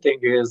second thing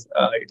is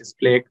it is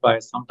plagued by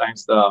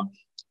sometimes the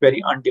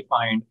very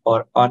undefined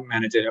or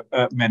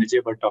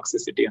unmanageable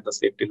toxicity and the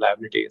safety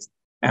liabilities.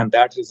 And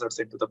that results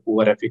into the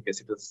poor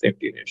efficacy to the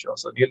safety ratio.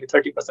 So nearly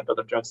 30% of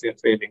the drugs are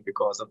failing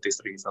because of these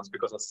reasons,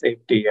 because of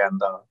safety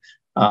and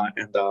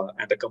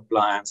the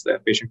compliance, the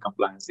patient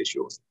compliance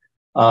issues.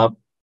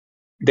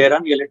 There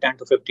are nearly 10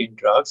 to 15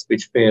 drugs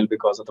which fail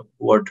because of the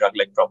poor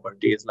drug-like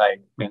properties,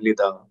 like mainly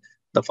the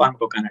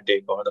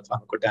pharmacokinetic or the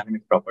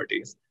pharmacodynamic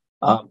properties.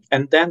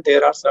 And then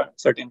there are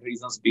certain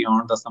reasons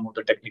beyond some of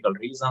the technical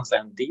reasons,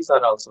 and these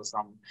are also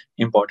some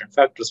important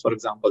factors. For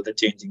example, the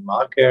changing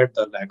market,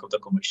 the lack of the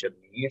commercial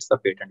needs, the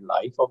patent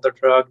life of the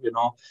drug,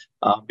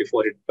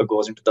 before it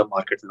goes into the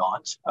market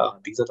launch.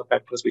 These are the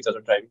factors which are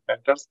the driving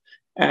factors.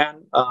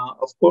 And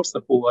of course,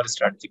 the poor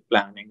strategic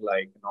planning,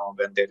 like,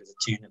 when there is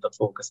a change in the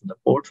focus in the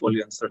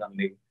portfolio and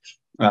suddenly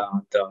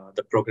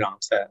the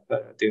programs,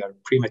 they are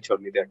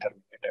prematurely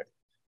terminated.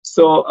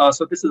 So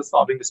this is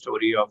solving the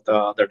story of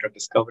the drug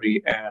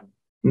discovery, and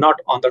not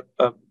on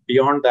the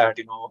beyond that.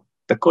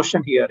 The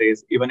question here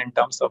is, even in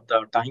terms of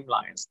the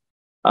timelines,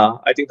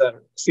 I think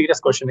the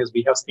serious question is,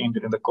 we have seen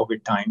during the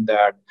COVID time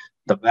that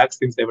the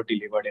vaccines they were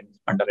delivered in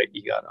under a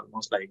year,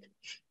 almost like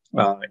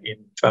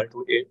in 12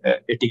 to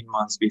 18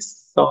 months. We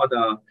saw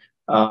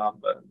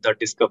the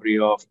discovery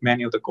of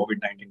many of the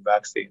COVID-19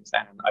 vaccines,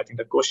 and I think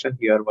the question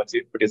here, what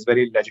is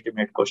very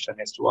legitimate question,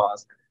 is to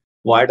ask,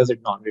 why does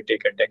it normally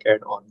take a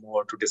decade or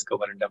more to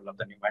discover and develop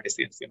the new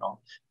medicines?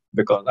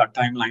 Because our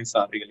timelines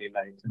are really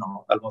like,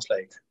 almost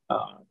like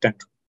 10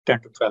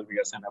 to 12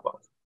 years and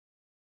above.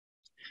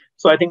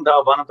 So I think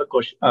one of the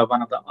question, and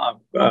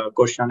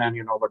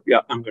what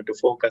I'm going to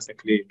focus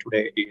actually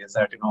today is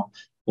that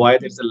why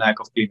there is a lack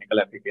of clinical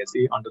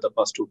efficacy under the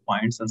first 2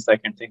 points, and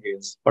second thing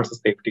is what's the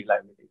safety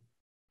liability,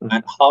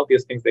 and how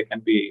these things they can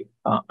be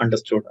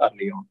understood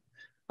early on.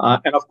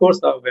 And of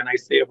course, when I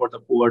say about the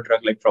poor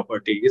drug-like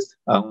properties,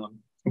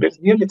 there's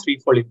nearly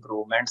threefold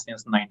improvement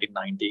since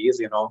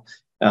 1990s.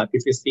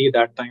 If you see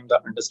that time,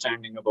 the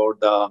understanding about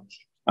the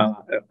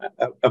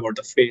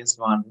phase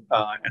 1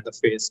 and the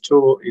phase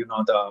 2,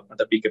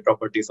 the PK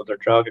properties of the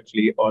drug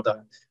actually, or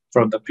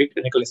from the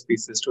preclinical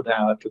species to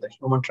the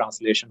human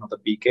translation of the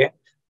PK.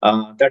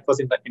 That was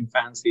in the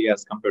infancy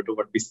as compared to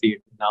what we see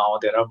now.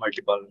 There are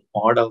multiple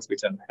models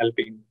which are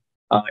helping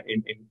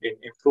in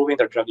improving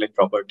the drug-like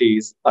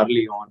properties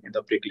early on in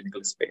the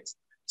preclinical space.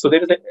 So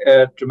there is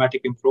a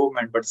dramatic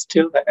improvement, but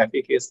still the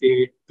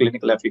efficacy,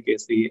 clinical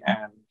efficacy,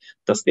 and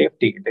the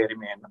safety, they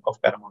remain of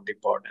paramount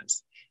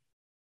importance.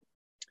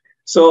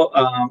 So,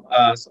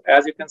 so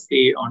as you can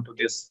see onto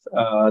this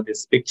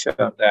picture,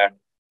 that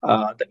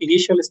the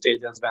initial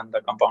stages when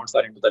the compounds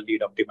are into the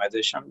lead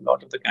optimization, a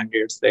lot of the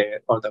candidates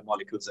or the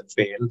molecules that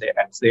fail, they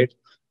exit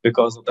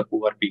because of the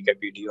poor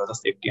PK/PD or the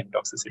safety and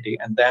toxicity.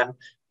 And then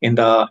when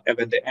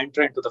they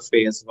enter into the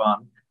phase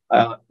 1,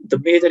 the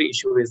major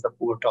issue is the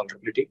poor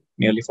tolerability.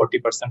 Nearly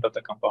 40% of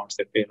the compounds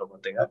they fail over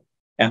there,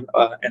 and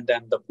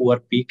then the poor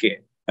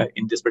PK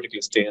in this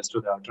particular stage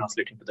to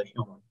translating to the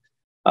human.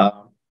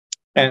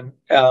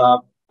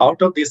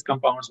 Out of these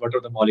compounds, what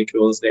are the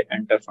molecules they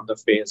enter from the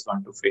phase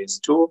 1 to phase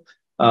 2?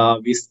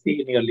 we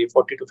see nearly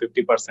 40 to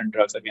 50%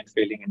 drugs again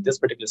failing in this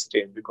particular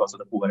stage because of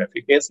the poor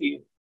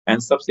efficacy.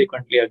 And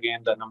subsequently,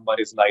 again, the number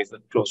lies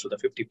close to the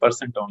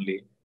 50%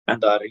 only. And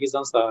the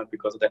reasons are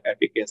because of the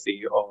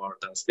efficacy or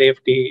the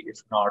safety,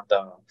 if not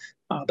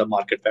the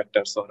market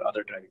factors or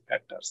other driving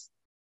factors.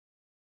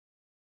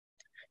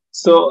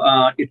 So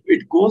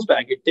it goes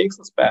back, it takes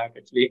us back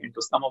actually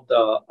into some of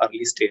the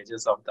early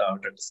stages of the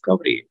drug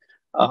discovery.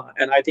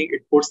 And I think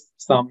it puts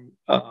some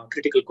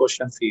critical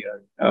questions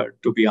here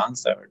to be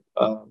answered.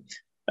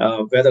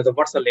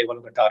 What's the level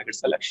of the target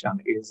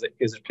selection? Is it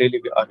really,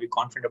 are we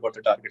confident about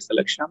the target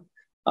selection?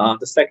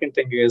 The second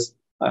thing is,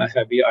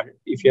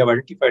 if you have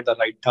identified the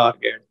right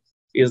target,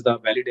 is the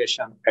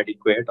validation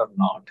adequate or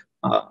not?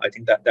 I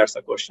think that's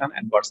a question.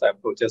 And what's the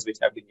approaches which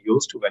have been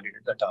used to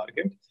validate the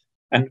target?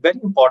 And very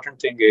important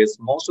thing is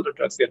most of the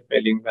drugs are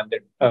failing when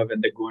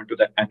they go into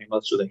the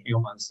animals to the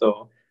humans.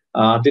 So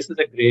this is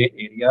a gray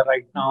area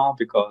right now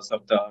because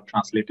of the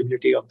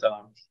translatability of the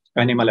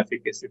animal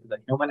efficacy to the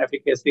human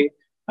efficacy.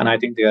 And I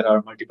think there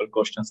are multiple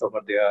questions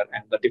over there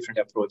and the different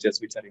approaches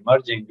which are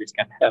emerging, which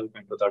can help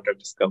into the drug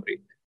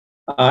discovery.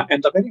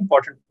 And the very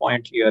important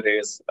point here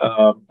is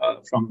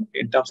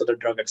in terms of the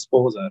drug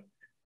exposure.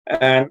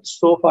 And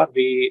so far,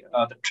 the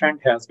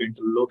trend has been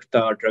to look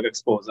the drug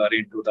exposure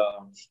into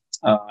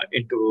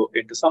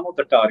some of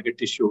the target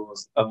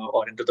tissues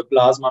or into the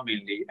plasma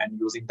mainly, and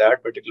using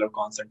that particular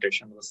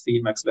concentration, the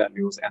Cmax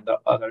values and the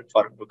other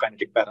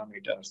pharmacokinetic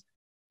parameters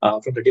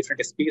from the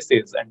different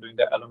species, and doing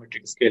the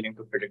allometric scaling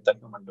to predict the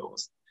human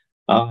dose.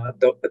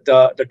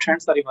 The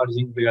trends are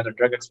emerging where the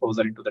drug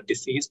exposure into the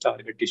disease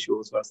target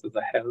tissues versus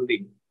the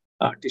healthy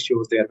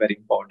tissues, they are very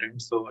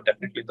important. So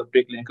definitely the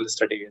preclinical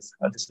studies,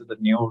 this is the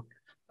new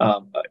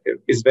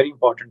is very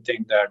important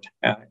thing that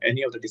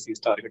any of the disease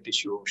target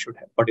tissue should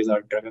have what is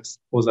our drug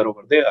exposure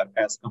over there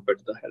as compared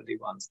to the healthy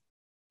ones.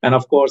 And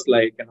of course,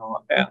 like,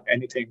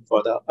 anything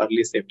for the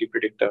early safety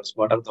predictors,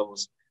 what are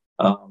those?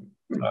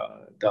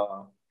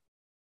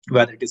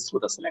 Whether it is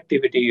through the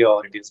selectivity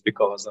or it is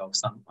because of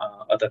some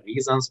other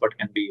reasons, what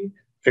can be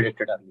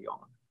predicted early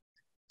on.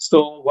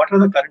 So what are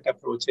the current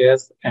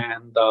approaches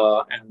and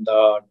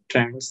the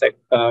trends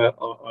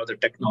or the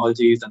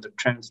technologies and the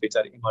trends which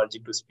are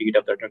emerging to speed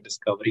up the drug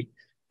discovery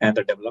and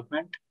the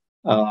development?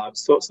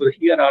 So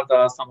here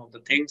are some of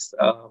the things.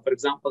 For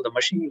example, the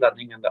machine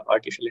learning and the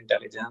artificial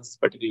intelligence,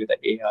 particularly the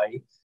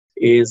AI,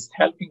 is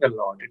helping a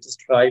lot. It is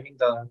driving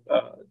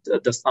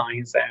the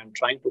science and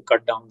trying to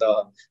cut down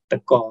the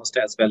cost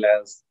as well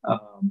as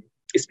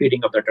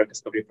speeding up the drug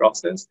discovery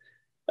process.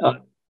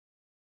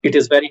 It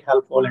is very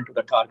helpful into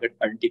the target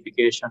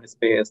identification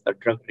space, the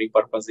drug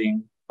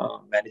repurposing,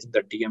 managing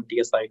the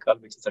DMTA cycle,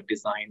 which is a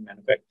design,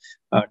 make,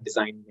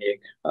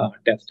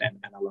 test, and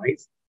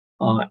analyze.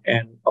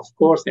 And of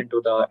course, into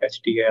the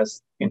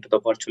HTS, into the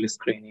virtual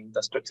screening,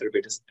 the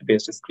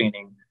structure-based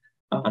screening,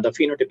 the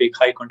phenotypic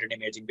high-content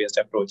imaging-based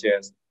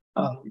approaches,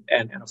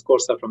 and of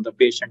course, from the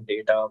patient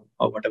data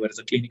or whatever is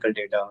the clinical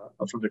data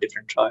from the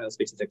different trials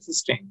which is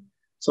existing.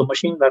 So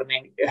machine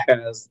learning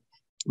has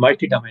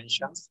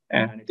multi-dimensions,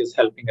 and it is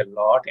helping a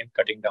lot in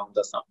cutting down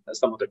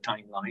some of the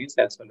timelines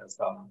as well as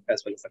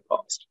the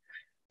cost.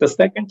 The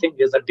second thing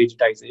is the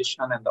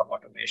digitization and the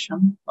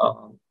automation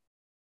of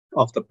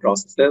the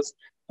processes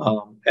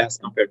as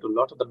compared to a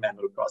lot of the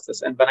manual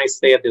process. And when I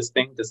say this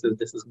thing, this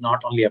is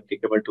not only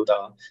applicable to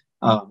the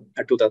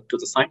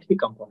scientific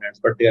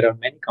components, but there are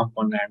many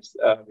components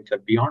which are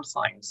beyond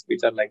science,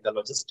 which are like the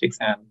logistics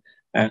and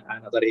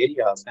other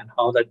areas, and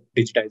how that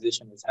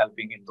digitization is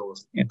helping in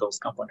those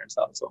components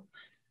also.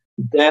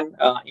 Then,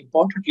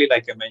 importantly,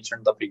 like I mentioned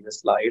in the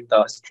previous slide,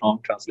 the strong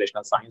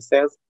translational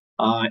sciences,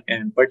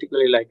 and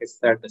particularly, like I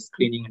said, the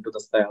screening into the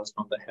cells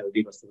from the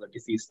healthy versus the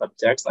disease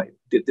subjects.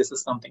 This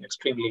is something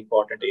extremely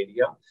important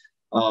area,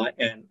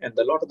 and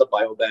a lot of the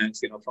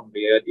biobanks, from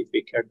where if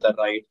we get the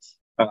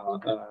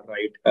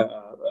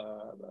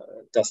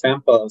the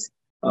samples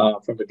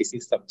from the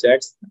disease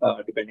subjects,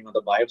 depending on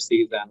the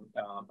biopsies, and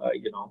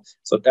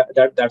so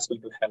that's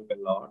going to help a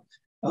lot.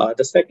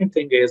 The second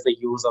thing is the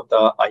use of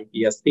the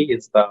iPSC,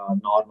 is the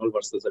normal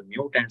versus the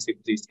mutants.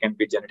 If these can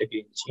be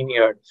genetically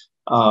engineered,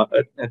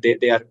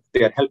 they are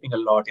helping a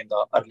lot in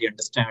the early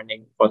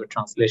understanding for the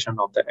translation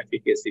of the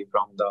efficacy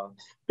from the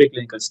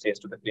preclinical stage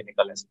to the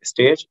clinical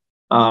stage.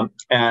 And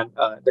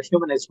the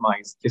humanized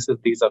mice, these are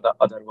the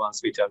other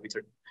ones which are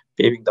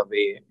paving the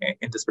way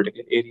in this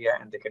particular area,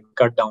 and they can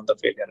cut down the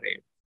failure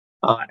rate.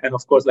 And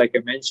of course, like I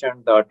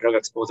mentioned, the drug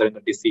exposure in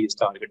the disease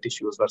target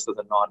tissues versus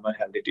the normal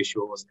healthy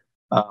tissues,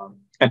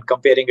 and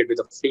comparing it with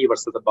the free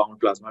versus the bound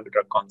plasma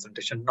drug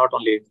concentration, not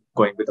only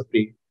going with the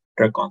free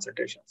drug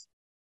concentrations.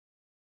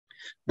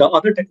 The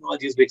other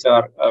technologies which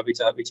have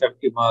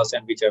emerged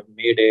and which have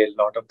made a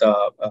lot of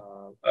the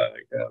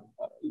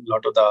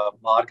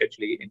mark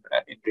actually in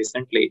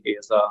recently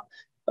is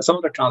some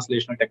of the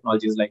translational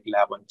technologies like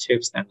lab-on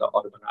chips and the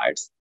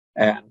organoids.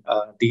 And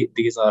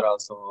these are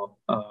also,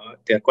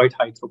 they're quite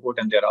high throughput,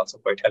 and they're also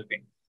quite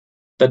helping.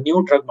 The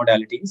new drug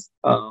modalities,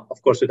 of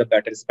course, with the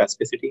better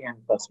specificity and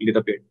possibly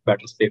the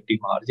better safety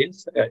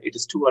margins. It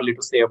is too early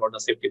to say about the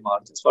safety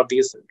margins for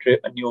these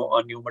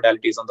new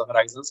modalities on the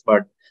horizons,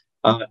 but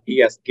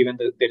yes, given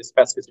their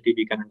specificity,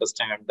 we can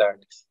understand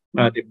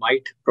that they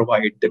might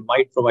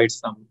provide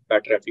some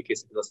better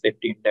efficacy to the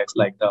safety index,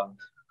 like the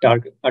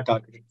targeted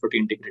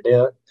protein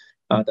degrader,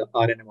 the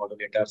RNA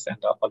modulators, and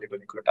the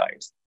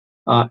oligonucleotides.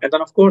 And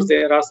then, of course,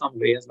 there are some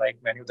ways, like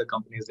many of the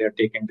companies, they are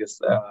taking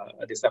this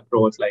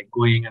approach, like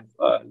going and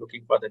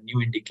looking for the new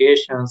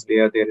indications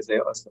where there is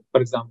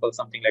for example,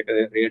 something like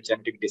a rare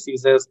genetic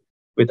diseases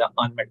with the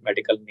unmet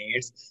medical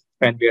needs,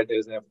 and where there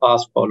is a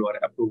fast follower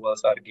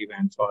approvals are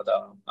given for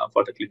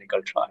the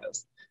clinical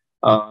trials.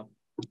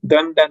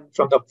 Then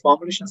from the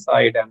formulation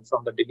side and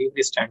from the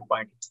delivery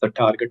standpoint, it's the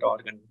target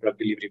organ drug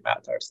delivery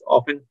methods.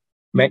 Often,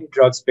 many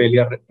drugs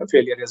failure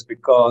is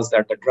because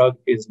that the drug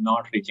is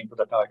not reaching to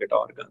the target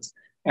organs,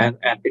 and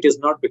it is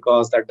not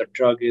because that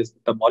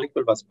the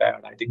molecule was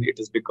bad. I think it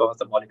is because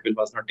the molecule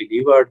was not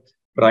delivered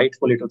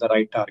rightfully to the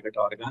right target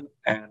organ,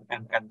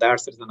 and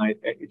that's the reason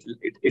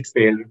it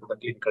failed into the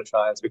clinical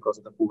trials because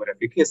of the poor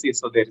efficacy.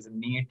 So there is a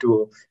need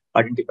to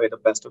identify the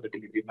best of the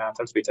delivery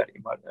methods which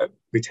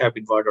have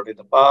been worked out in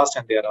the past,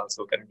 and they are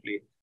also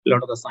currently a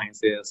lot of the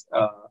science is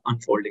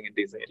unfolding in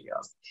these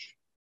areas.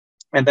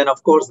 And then,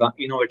 of course, the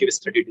innovative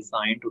study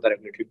design to the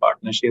regulatory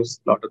partnerships.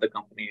 A lot of the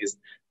companies,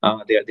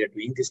 they're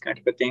doing these kind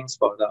of things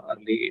for the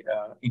early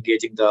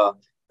engaging the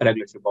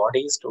regulatory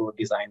bodies to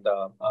design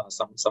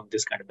some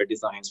this kind of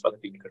designs for the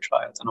clinical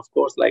trials. And of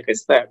course, like I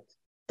said,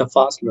 the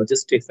fast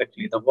logistics,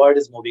 actually, the world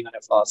is moving at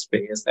a fast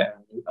pace,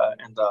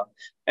 and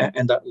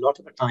a lot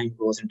of the time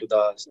goes into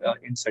the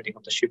in setting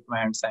up the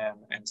shipments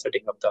and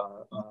setting up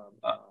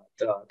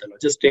the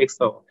logistics.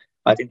 So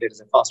I think there is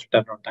a faster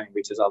turnaround time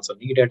which is also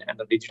needed, and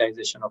the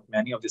digitization of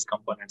many of these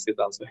components is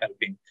also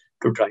helping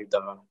to drive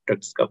the drug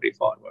discovery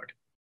forward.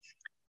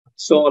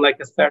 So, like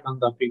I said on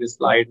the previous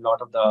slide, a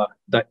lot of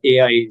the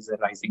AI is a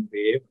rising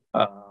wave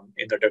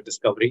in the drug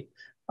discovery.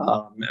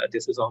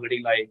 This is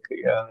already like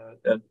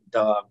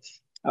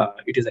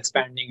it is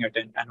expanding at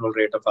an annual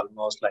rate of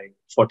almost like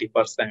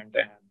 40%, and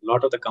a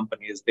lot of the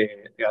companies they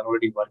are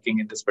already working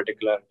in this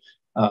particular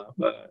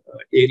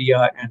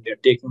area, and they're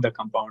taking the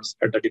compounds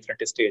at the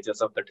different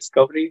stages of the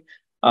discovery,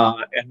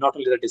 and not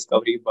only the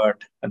discovery,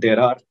 but there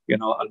are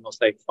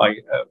almost like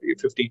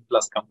 15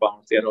 plus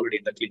compounds. They are already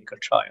in the clinical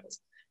trials,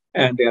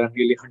 and there are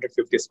nearly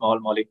 150 small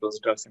molecules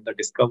drugs in the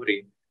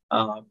discovery,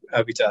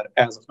 which are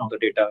as of now the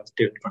data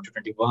still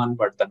 2021,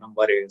 but the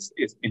number is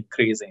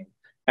increasing.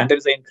 And there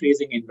is an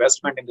increasing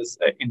investment in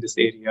this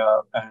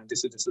area, and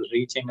this is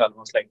reaching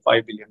almost like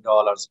 $5 billion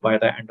by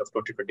the end of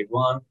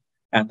 2021,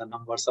 and the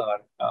numbers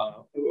are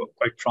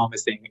quite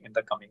promising in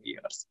the coming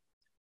years.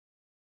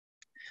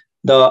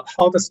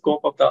 How the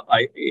scope of the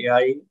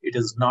AI, it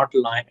is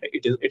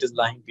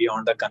lying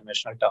beyond the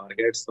conventional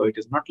targets, so it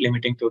is not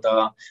limiting to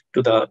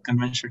the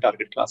conventional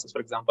target classes. For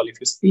example, if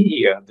you see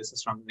here, this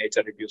is from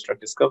Nature Reviews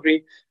Drug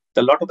Discovery.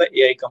 A lot of the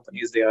AI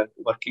companies, they are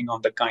working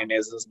on the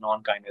kinases,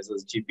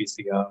 non-kinases,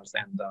 GPCRs,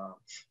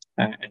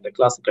 and the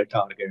classical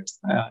targets.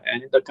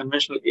 And in the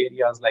conventional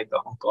areas like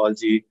the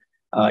oncology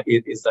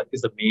is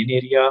the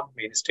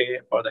mainstay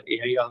for the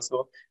AI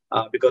also.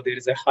 Because there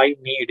is a high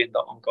need in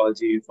the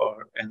oncology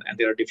and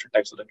there are different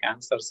types of the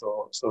cancer.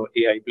 So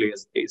AI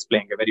is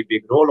playing a very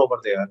big role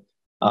over there.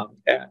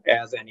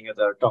 As any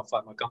other top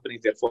pharma company,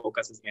 their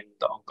focus is in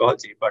the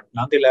oncology, but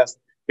nonetheless,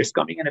 it's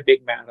coming in a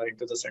big manner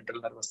into the central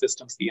nervous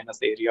system, CNS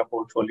area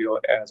portfolio,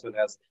 as well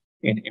as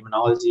in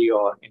immunology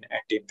or in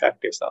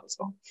anti-infectives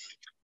also.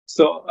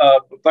 So,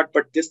 but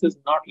this is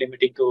not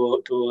limiting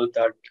to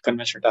the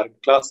conventional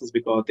target classes,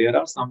 because there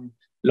are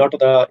a lot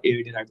of the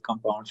AI-derived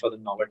compounds for the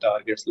novel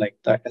targets like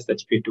the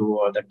SHP2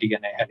 or the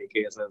DNA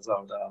helicases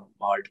or the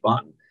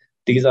MALT1.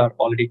 These are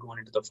already going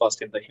into the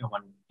first in the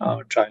human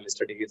trial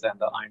studies, and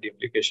the IND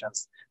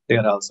applications, they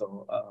are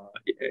also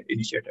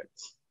initiated.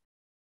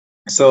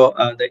 So,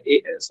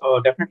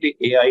 definitely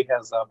AI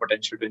has a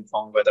potential to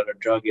inform whether a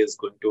drug is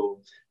going to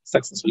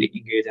successfully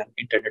engage an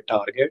intended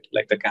target,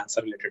 like the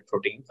cancer-related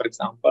protein, for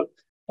example,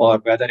 or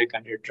whether a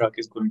candidate drug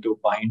is going to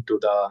bind to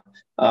the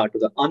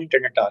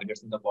unintended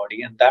targets in the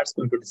body, and that's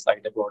going to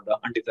decide about the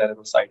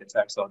undesirable side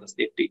effects or the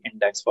safety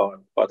index for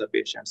the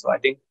patient. So I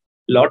think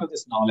a lot of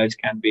this knowledge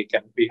can be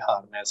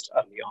harnessed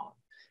early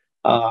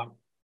on.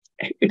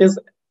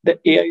 The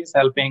AI is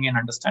helping in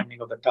understanding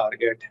of the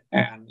target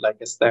and, like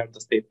I said, the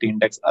safety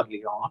index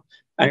early on,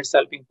 and it's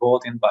helping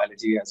both in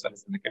biology as well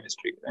as in the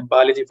chemistry. In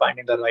biology,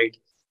 finding the right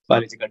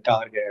biological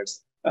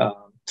targets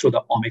through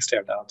the omics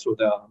data, through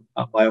the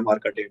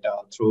biomarker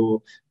data,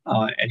 through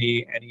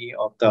any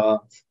of the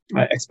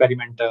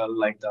experimental,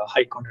 like the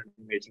high content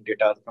imaging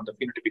data from the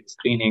phenotypic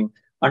screening,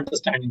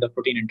 understanding the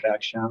protein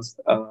interactions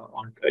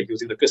on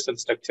using the crystal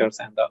structures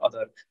and the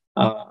other,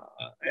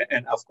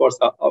 and of course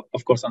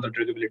on the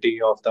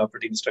durability of the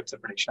protein structure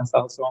predictions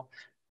also.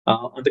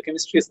 On the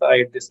chemistry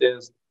side, this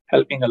is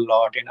helping a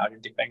lot in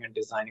identifying and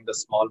designing the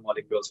small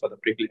molecules for the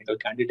preclinical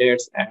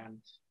candidates, and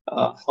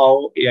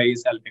how AI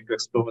is helping to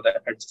explore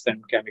the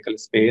adjacent chemical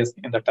space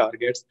in the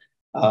targets,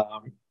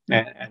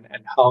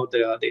 and how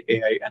the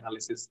AI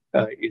analysis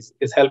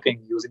is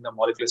helping using the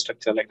molecular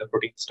structure like the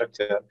protein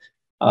structure,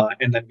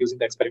 and then using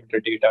the experimental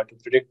data to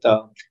predict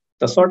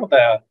the sort of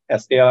the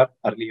SAR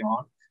early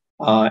on,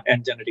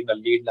 and generating the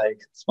lead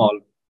like small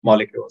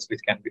molecules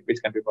which can be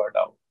burned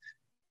out.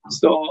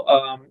 So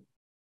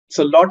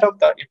a lot of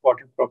the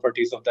important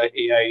properties of the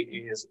AI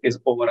is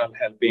overall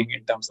helping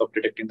in terms of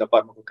predicting the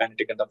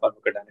pharmacokinetic and the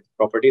pharmacodynamic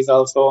properties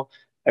also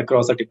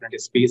across the different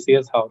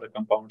species, how the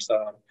compounds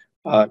are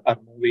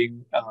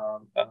moving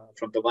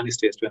from the one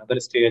stage to another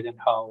stage, and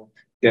how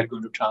they're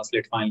going to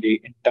translate finally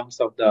in terms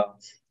of the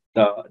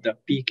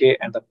PK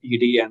and the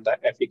PD and the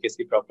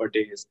efficacy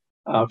properties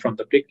from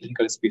the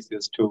preclinical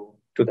species to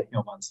the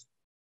humans.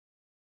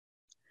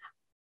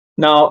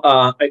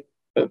 Now,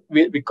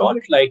 we call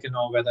it like,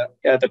 whether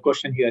the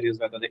question here is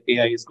whether the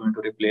AI is going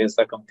to replace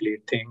the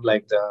complete thing.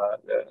 Like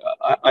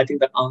I think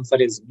the answer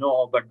is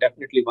no, but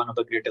definitely one of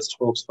the greatest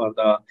hopes for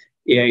the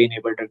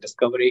AI-enabled drug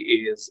discovery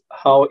is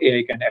how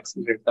AI can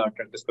accelerate the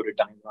drug discovery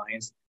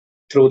timelines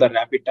through the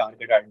rapid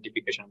target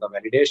identification and the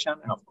validation,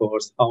 and of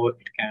course, how it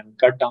can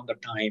cut down the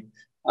time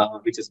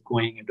which is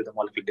going into the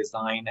molecular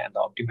design and the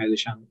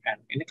optimization, and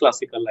in a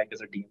classical like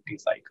as a DMT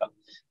cycle.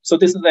 So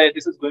this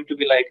is going to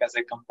be like as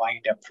a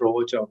combined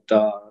approach of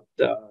the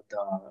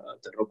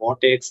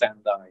robotics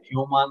and the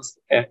humans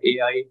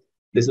AI.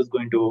 This is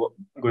going to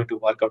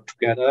work out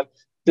together.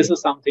 This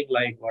is something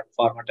like what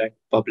Pharmatech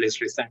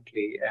published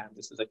recently, and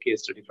this is a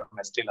case study from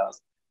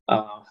Estilas,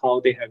 how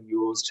they have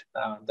used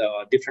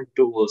the different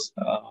tools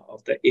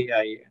of the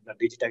AI and the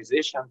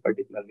digitization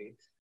particularly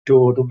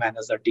to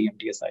manage the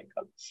DMTA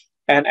cycle.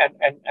 And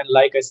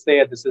like I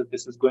said, this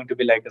is going to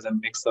be like as a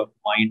mix of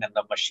mind and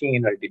the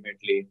machine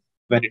ultimately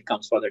when it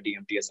comes for the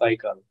DMTA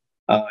cycle.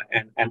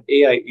 And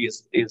AI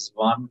is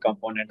one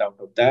component out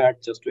of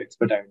that just to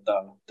expedite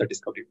the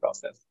discovery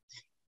process.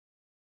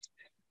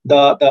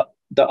 The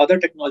other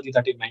technology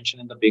that you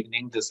mentioned in the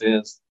beginning, this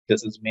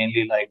is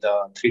mainly like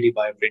the 3D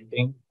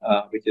bioprinting,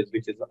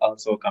 which is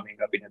also coming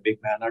up in a big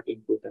manner to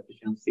improve the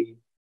efficiency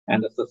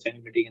and the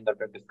sustainability in the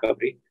drug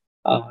discovery.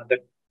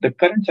 The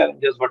current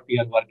challenges, what we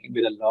are working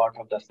with a lot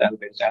of the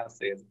cell-based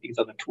assays, these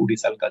are the 2D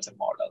cell culture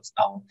models.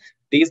 Now,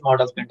 these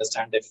models, we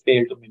understand, they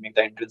fail to mimic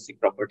the intrinsic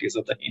properties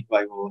of the in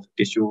vivo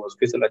tissues,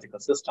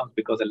 physiological systems,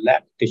 because they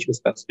lack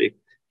tissue-specific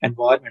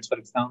environments. For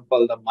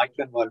example, the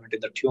microenvironment in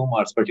the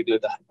tumors, particularly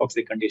the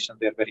hypoxic conditions,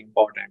 they are very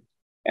important.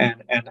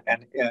 And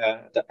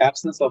the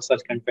absence of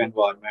such kind of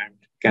environment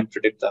can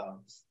predict the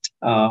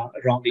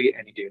wrongly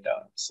any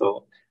data.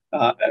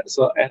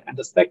 And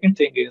the second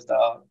thing is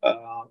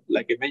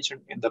like I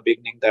mentioned in the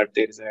beginning, that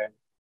there is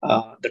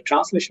the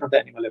translation of the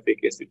animal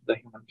efficacy to the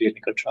human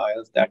clinical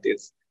trials that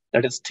is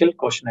still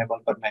questionable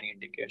for many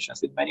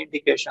indications. In many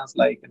indications,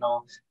 like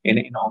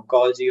in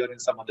oncology or in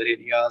some other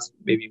areas,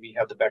 maybe we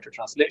have the better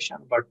translation,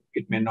 but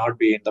it may not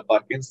be in the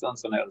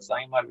Parkinson's or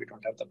Alzheimer. We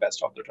don't have the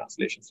best of the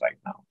translations right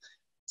now.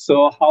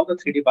 So how the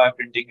 3D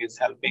bioprinting is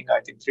helping?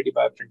 I think 3D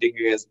bioprinting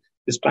is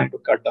trying to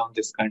cut down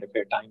this kind of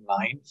a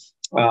timeline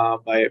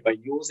by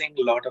using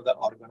a lot of the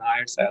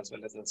organoids as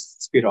well as the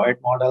spheroid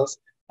models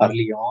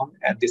early on.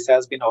 And this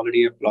has been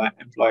already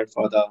employed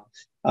for the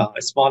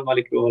small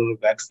molecule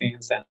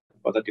vaccines and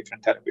for the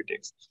different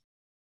therapeutics.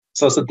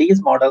 So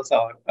these models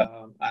are,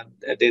 and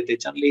they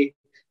generally,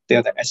 they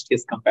are the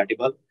HTS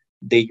compatible.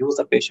 They use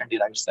the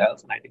patient-derived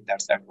cells, and I think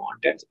that's the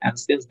advantage. And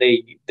since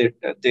they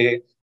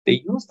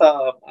use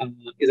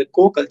is a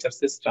co-culture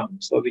system,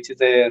 so which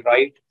is a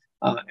right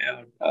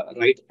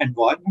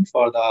environment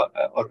for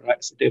or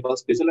suitable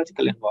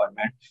physiological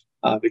environment,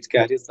 which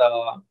carries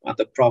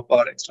the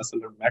proper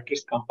extracellular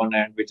matrix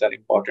component, which are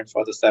important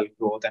for the cell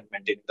growth and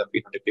maintaining the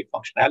phenotypic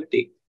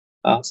functionality.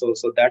 So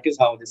that is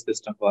how this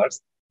system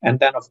works. And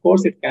then, of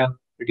course, it can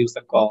reduce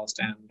the cost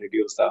and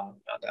reduce the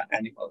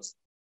animals.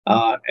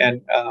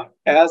 And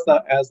as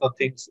the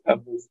things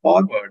move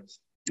forward,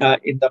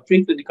 in the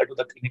preclinical to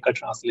the clinical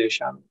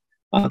translation,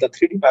 the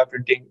 3D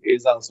bioprinting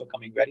is also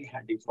coming very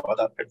handy for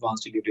the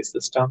advanced delivery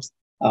systems,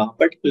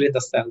 particularly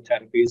the cell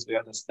therapies,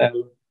 where the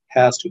cell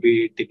has to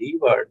be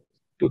delivered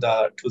to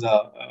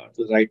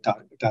the right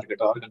target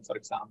organ, for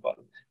example.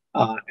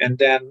 And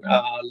then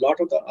a lot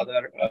of the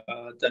other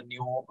the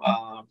new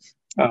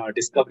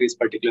discoveries,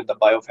 particularly in the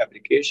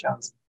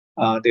biofabrications,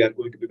 they are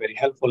going to be very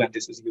helpful. And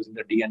this is using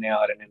the DNA,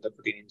 RNA, and the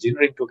protein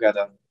engineering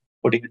together,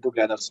 putting it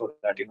together so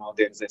that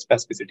there is a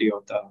specificity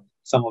of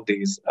some of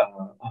these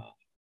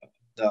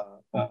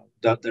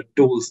the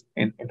tools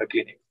in the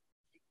clinic.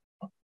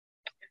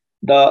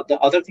 The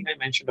other thing I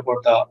mentioned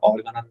about the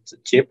organ on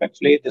chip,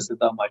 actually, this is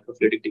the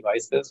microfluidic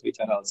devices, which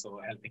are also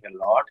helping a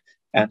lot.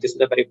 And this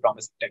is a very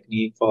promising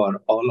technique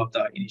for all of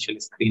the initial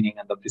screening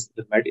and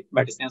the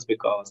medicines,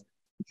 because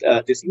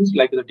this uses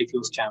like the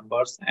diffuse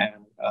chambers,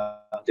 and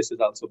this is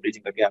also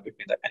bridging the gap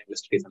between the animal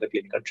studies and the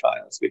clinical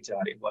trials, which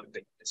are involving the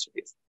human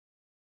studies.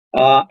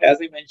 As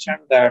I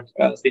mentioned, that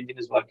Syngene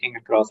is working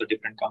across a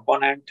different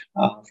component,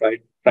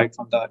 right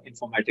from the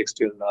informatics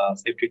to the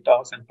safety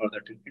talks and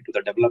further into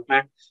the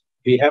development.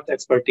 We have the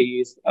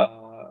expertise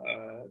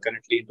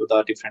currently into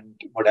the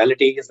different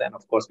modalities, and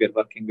of course, we are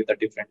working with the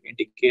different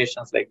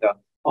indications like the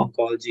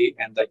oncology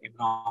and the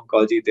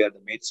immuno-oncology. They are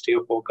the mainstay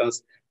of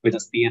focus with the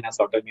CNS,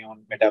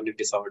 autoimmune, metabolic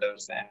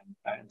disorders,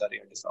 and the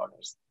rare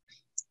disorders.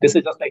 This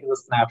is just like a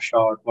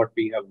snapshot what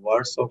we have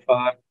worked so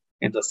far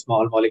in the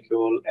small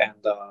molecule and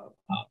the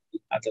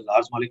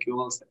large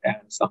molecules,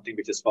 and something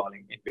which is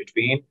falling in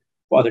between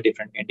for the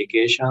different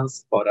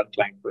indications for our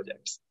client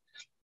projects.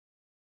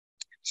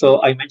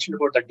 So I mentioned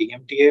about the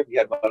DMTA. We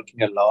are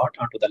working a lot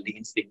onto the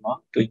Lean Sigma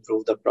to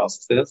improve the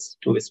processes,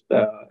 to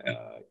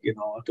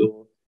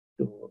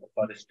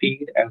for the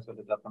speed as well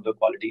as from the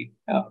quality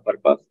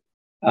purpose.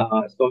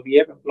 So we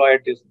have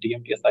employed this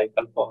DMTA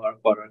cycle for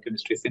our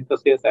chemistry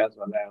synthesis as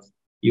well as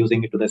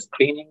using it to the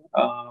screening,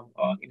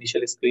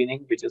 initial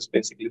screening, which is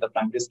basically the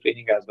primary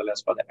screening as well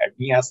as for the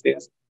ADME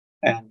assays.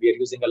 And we are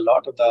using a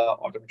lot of the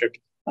automated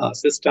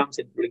systems,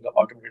 including the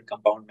automated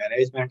compound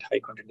management, high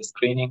content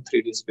screening,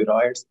 3D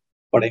spheroids,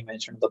 what I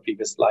mentioned in the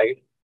previous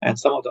slide, and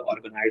some of the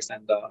organoids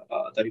and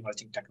the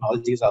emerging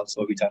technologies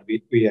also, which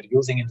we are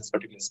using in this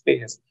particular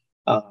space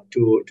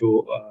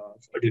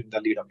during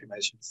the lead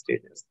optimization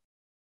stages.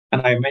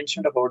 And I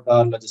mentioned about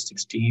the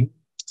logistics team.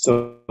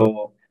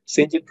 So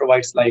Syngene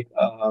provides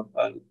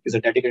is a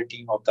dedicated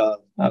team of the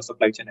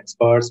supply chain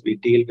experts. We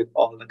deal with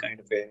all the kind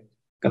of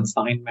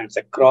consignments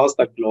across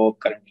the globe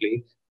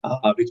currently,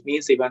 which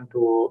means even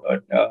to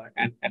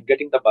and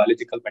getting the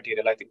biological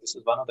material. I think this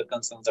is one of the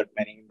concerns that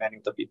many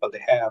of the people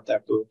they have,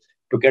 that to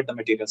get the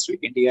materials to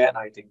India, and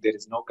I think there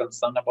is no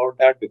concern about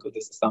that, because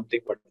this is something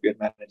what we are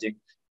managing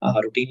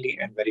routinely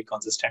and very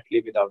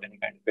consistently without any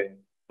kind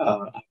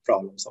of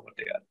problems over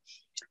there.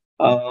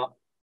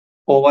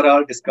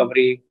 Overall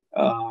discovery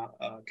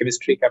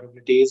chemistry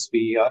capabilities,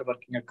 we are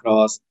working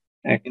across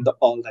in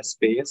all that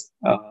space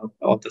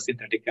of the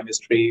synthetic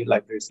chemistry,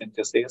 library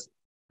synthesis,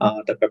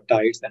 the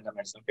peptides and the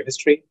medicinal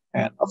chemistry,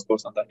 and of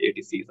course on the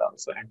ADCs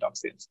also and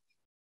toxins.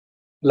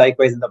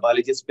 Likewise, in the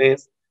biology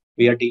space,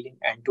 we are dealing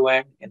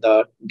end-to-end in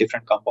the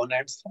different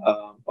components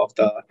of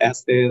the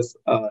assays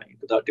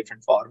into the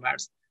different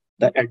formats.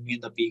 The ADME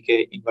and the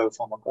PK in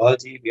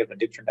biopharmacology, we have the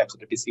different types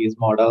of the disease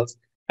models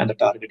and the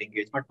target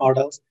engagement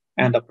models,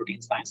 and the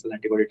protein sciences,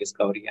 antibody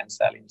discovery, and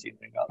cell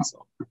engineering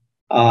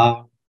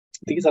also.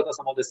 These are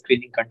some of the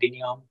screening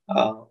continuum.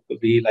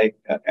 We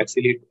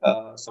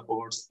Axcelead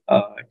supports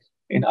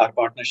in our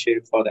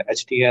partnership for the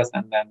HTS,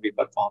 and then we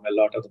perform a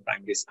lot of the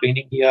primary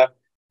screening here,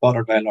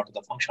 followed by a lot of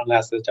the functional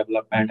assays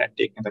development and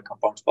taking the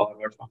compounds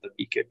forward from the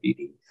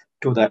PK/PD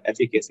to the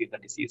efficacy of the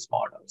disease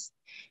models.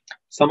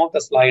 Some of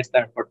the slides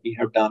that what we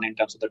have done in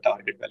terms of the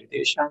target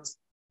validations,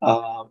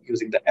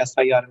 using the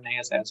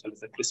siRNAs as well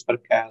as the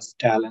CRISPR-Cas,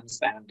 TALENs,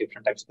 and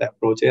different types of the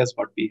approaches,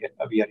 what we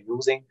are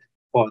using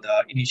for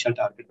the initial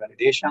target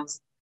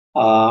validations.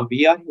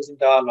 We are using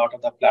a lot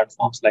of the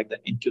platforms like the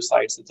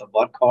InQSites. It's a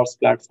workhorse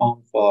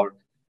platform for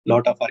a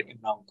lot of our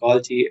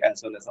immuno-oncology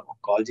as well as the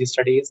oncology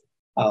studies,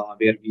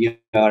 where we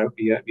are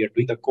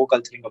doing the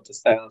co-culturing of the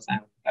cells,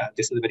 and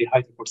this is a very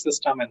high throughput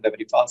system and a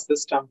very fast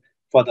system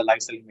for the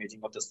life cell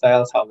imaging of the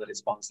cells, how the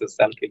responses,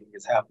 cell killing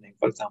is happening,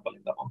 for example,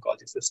 in the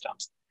oncology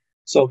systems.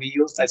 So we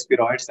use the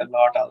spheroids a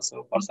lot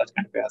also for such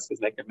kind of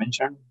assays, like I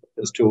mentioned,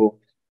 is to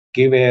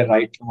give a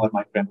right tumor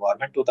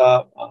microenvironment to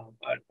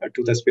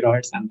the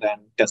spheroids and then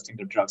testing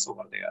the drugs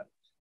over there.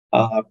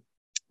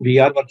 We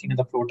are working in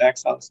the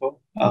PROTACs also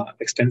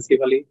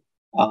extensively,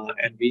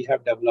 and we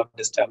have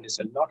established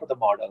a lot of the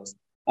models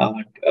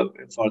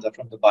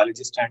from the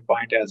biology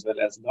standpoint, as well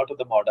as a lot of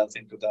the models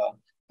into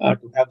the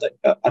to have the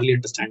early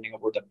understanding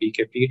about the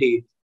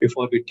PK/PD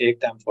before we take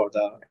them for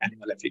the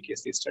animal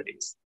efficacy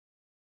studies.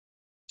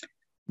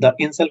 The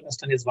in-cell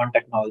Western is one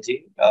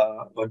technology,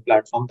 one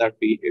platform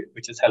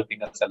which is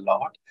helping us a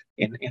lot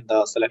in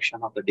the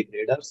selection of the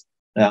degraders.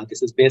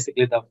 This is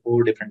basically the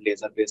 4 different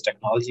laser-based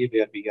technology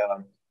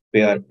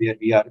where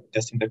we are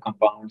testing the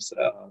compounds,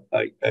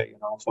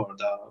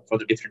 for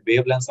the different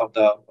wavelengths of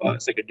the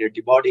secondary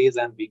antibodies,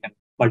 and we can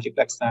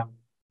multiplex them.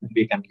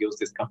 We can use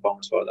these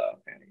compounds for the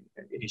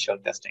initial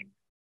testing.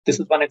 This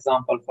is one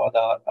example for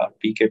the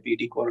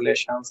PK/PD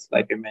correlations.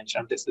 Like I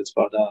mentioned, this is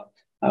for the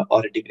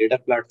or a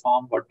degrader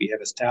platform, what we have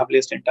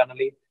established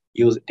internally,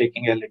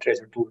 taking a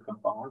literature tool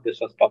compound. This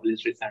was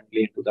published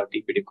recently into the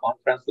TPD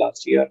conference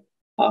last year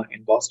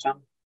in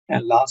Boston.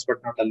 And last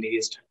but not the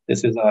least,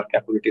 this is our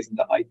capabilities in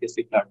the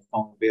iPSC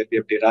platform, where we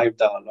have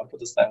derived a lot of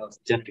the cells,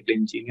 genetically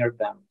engineered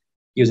them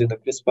using the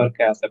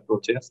CRISPR-Cas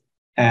approaches,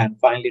 and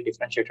finally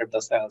differentiated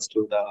the cells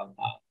to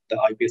the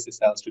iPSC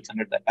cells to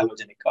generate the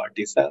allogenic CAR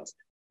T cells.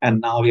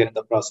 And now we are in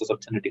the process of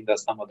generating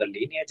some of the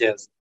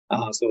lineages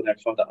so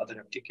that for the other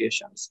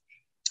applications.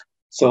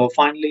 So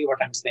finally,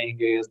 what I'm saying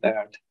is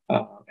that,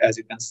 as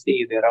you can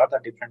see, there are the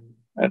different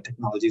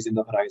technologies in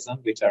the horizon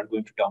which are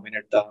going to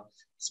dominate the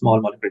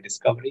small molecular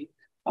discovery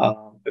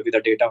with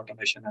the data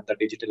automation and the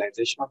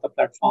digitalization of the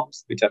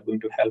platforms, which are going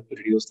to help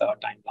reduce the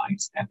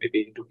timelines and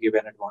maybe to give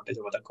an advantage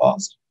over the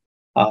cost.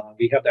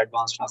 We have the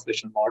advanced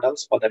translation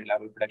models for the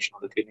reliable prediction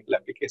of the clinical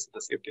efficacy of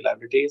the safety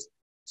liabilities.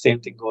 Same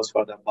thing goes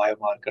for the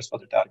biomarkers for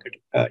the target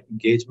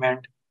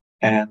engagement.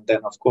 And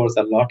then, of course,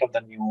 a lot of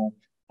the new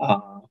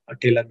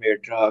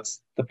tailor-made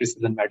drugs, the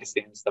precision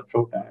medicines, the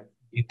PROTAC,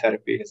 gene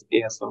therapies,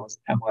 ASOs,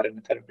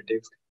 mRNA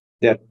therapeutics,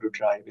 they are going to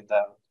drive in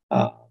the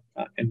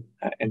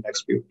in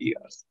next few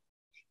years.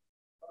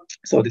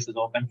 So this is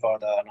open for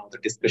the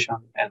discussion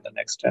and the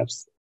next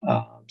steps.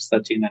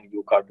 Sachin and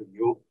Yuka to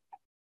you.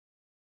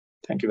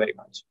 Thank you very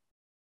much.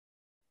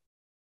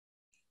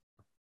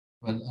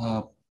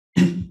 Well,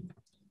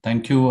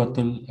 thank you,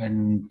 Atul,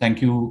 and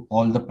thank you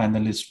all the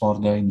panelists for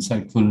the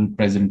insightful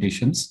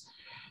presentations.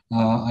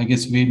 I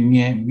guess we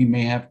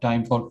may have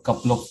time for a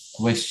couple of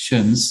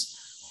questions.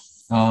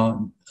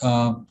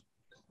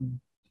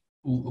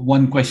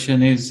 One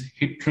question is,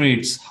 hit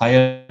rates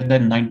higher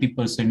than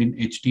 90% in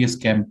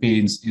HTS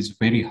campaigns is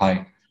very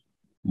high.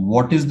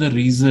 What is the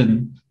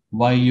reason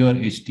why your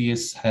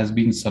HTS has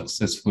been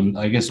successful?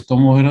 I guess,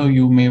 Tomohiro,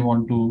 you may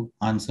want to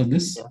answer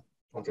this. Yeah.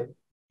 Okay.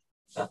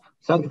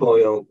 Thank you for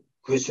your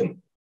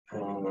question.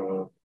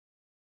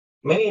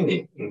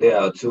 Mainly, there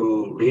are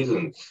two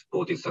reasons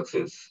for this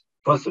success.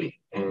 Firstly,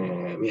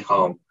 we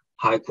have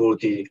high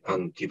quality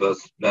and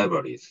diverse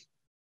libraries.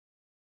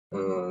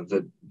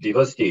 The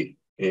diversity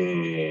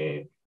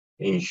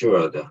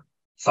ensure the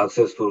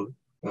successful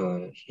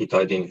hit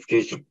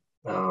identification.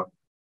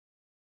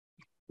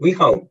 We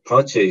have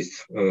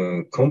purchased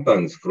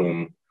compounds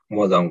from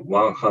more than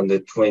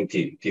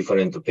 120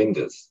 different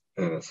vendors.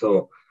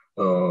 So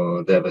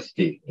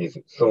diversity is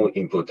so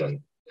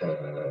important.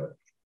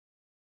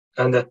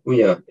 And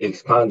we are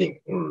expanding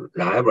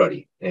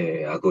library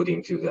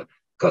according to the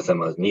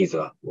customer's needs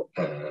or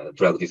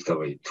drug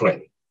discovery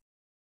trend.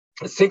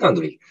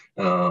 Secondly,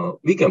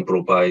 we can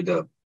provide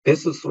the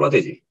best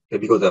strategy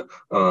because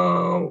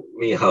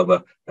we have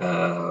a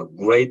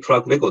great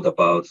track record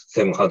about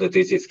 700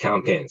 disease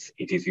campaigns.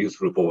 It is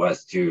useful for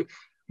us to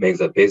make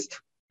the best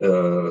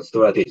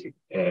strategy.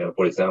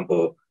 For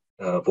example,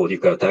 for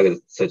different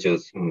targets such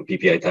as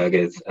PPI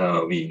targets,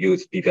 we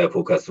use PPI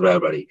focused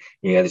library.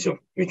 In addition,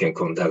 we can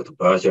conduct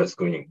partial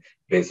screening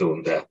based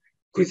on the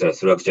crystal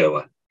structure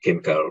or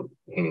chemical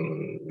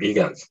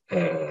ligands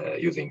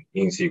using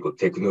in silico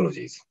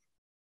technologies.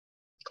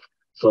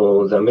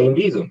 So the main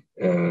reason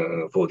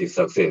for this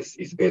success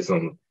is based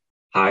on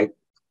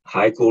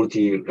high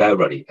quality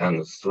library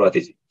and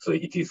strategy. So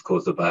it is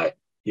caused by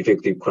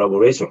effective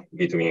collaboration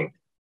between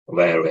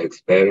very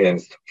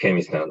experienced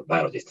chemists and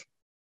biologists.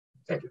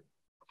 Thank you.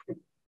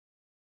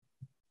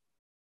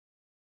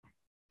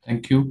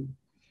 Thank you.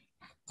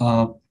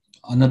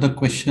 Another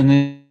question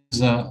is,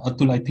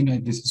 Atul, I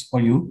think this is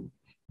for you.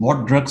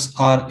 What drugs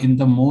are in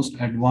the most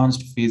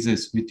advanced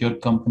phases with your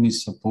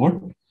company's support?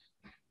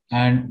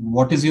 And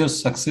what is your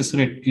success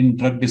rate in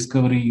drug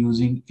discovery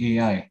using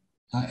AI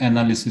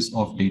analysis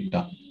of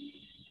data?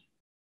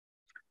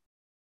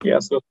 Yeah,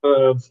 so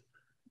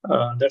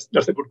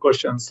that's a good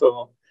question.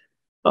 So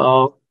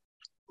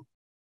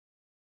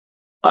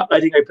I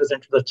think I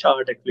presented the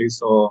chart actually.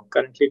 So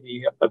currently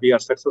we are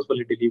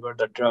successfully delivered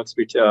the drugs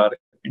which are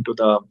into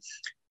the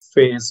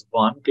phase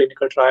 1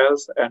 clinical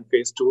trials and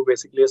phase 2,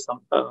 basically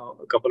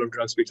a couple of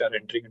drugs which are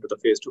entering into the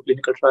phase 2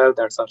 clinical trial.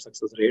 That's our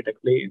success rate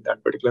actually in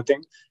that particular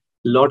thing.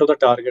 A lot of the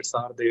targets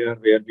are there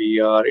where we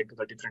are into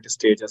the different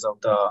stages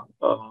of the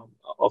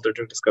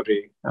drug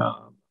discovery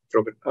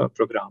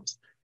programs.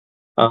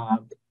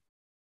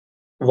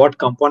 What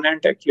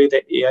component actually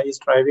the AI is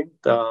driving?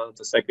 The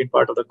second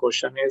part of the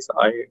question is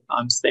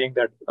I'm saying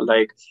that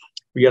like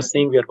we are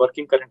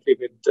working currently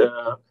with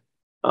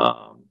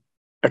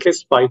at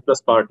least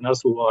 5+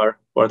 partners who are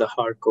for the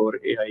hardcore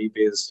AI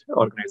based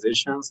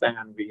organizations,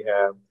 and we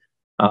have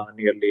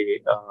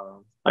nearly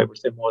I would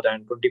say more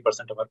than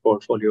 20% of our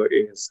portfolio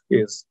is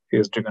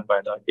driven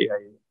by the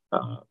AI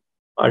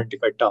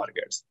identified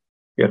targets.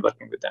 We are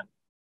working with them.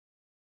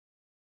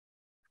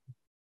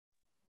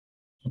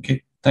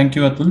 Okay, thank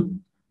you, Atul.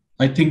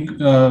 I think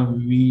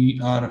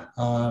we are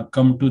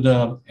come to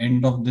the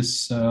end of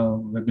this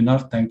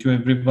webinar. Thank you,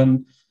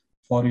 everyone,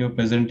 for your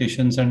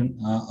presentations. And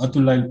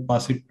Atul, I'll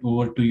pass it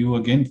over to you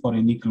again for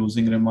any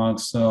closing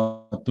remarks,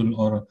 Atul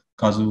or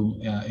Kazu,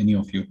 any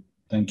of you.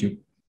 Thank you.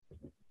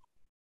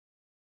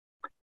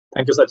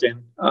 Thank you,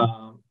 Sachin.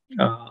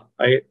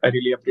 I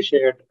really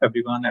appreciate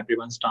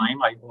everyone's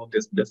time. I hope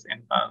this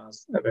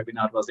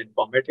webinar was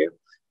informative.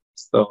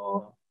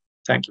 So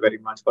thank you very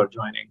much for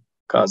joining,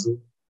 Kazu.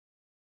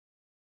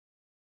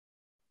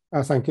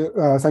 Thank you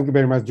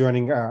very much for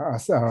joining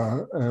us.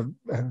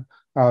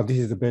 This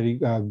is a very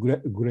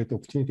great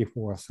opportunity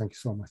for us. Thank you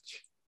so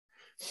much.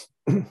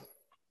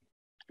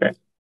 Okay.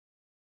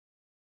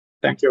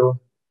 Thank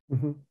you.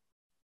 Mm-hmm.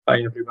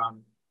 Bye,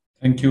 everyone.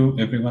 Thank you,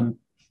 everyone.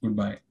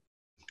 Goodbye.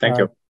 Thank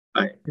you.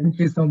 Bye. Thank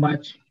you so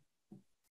much.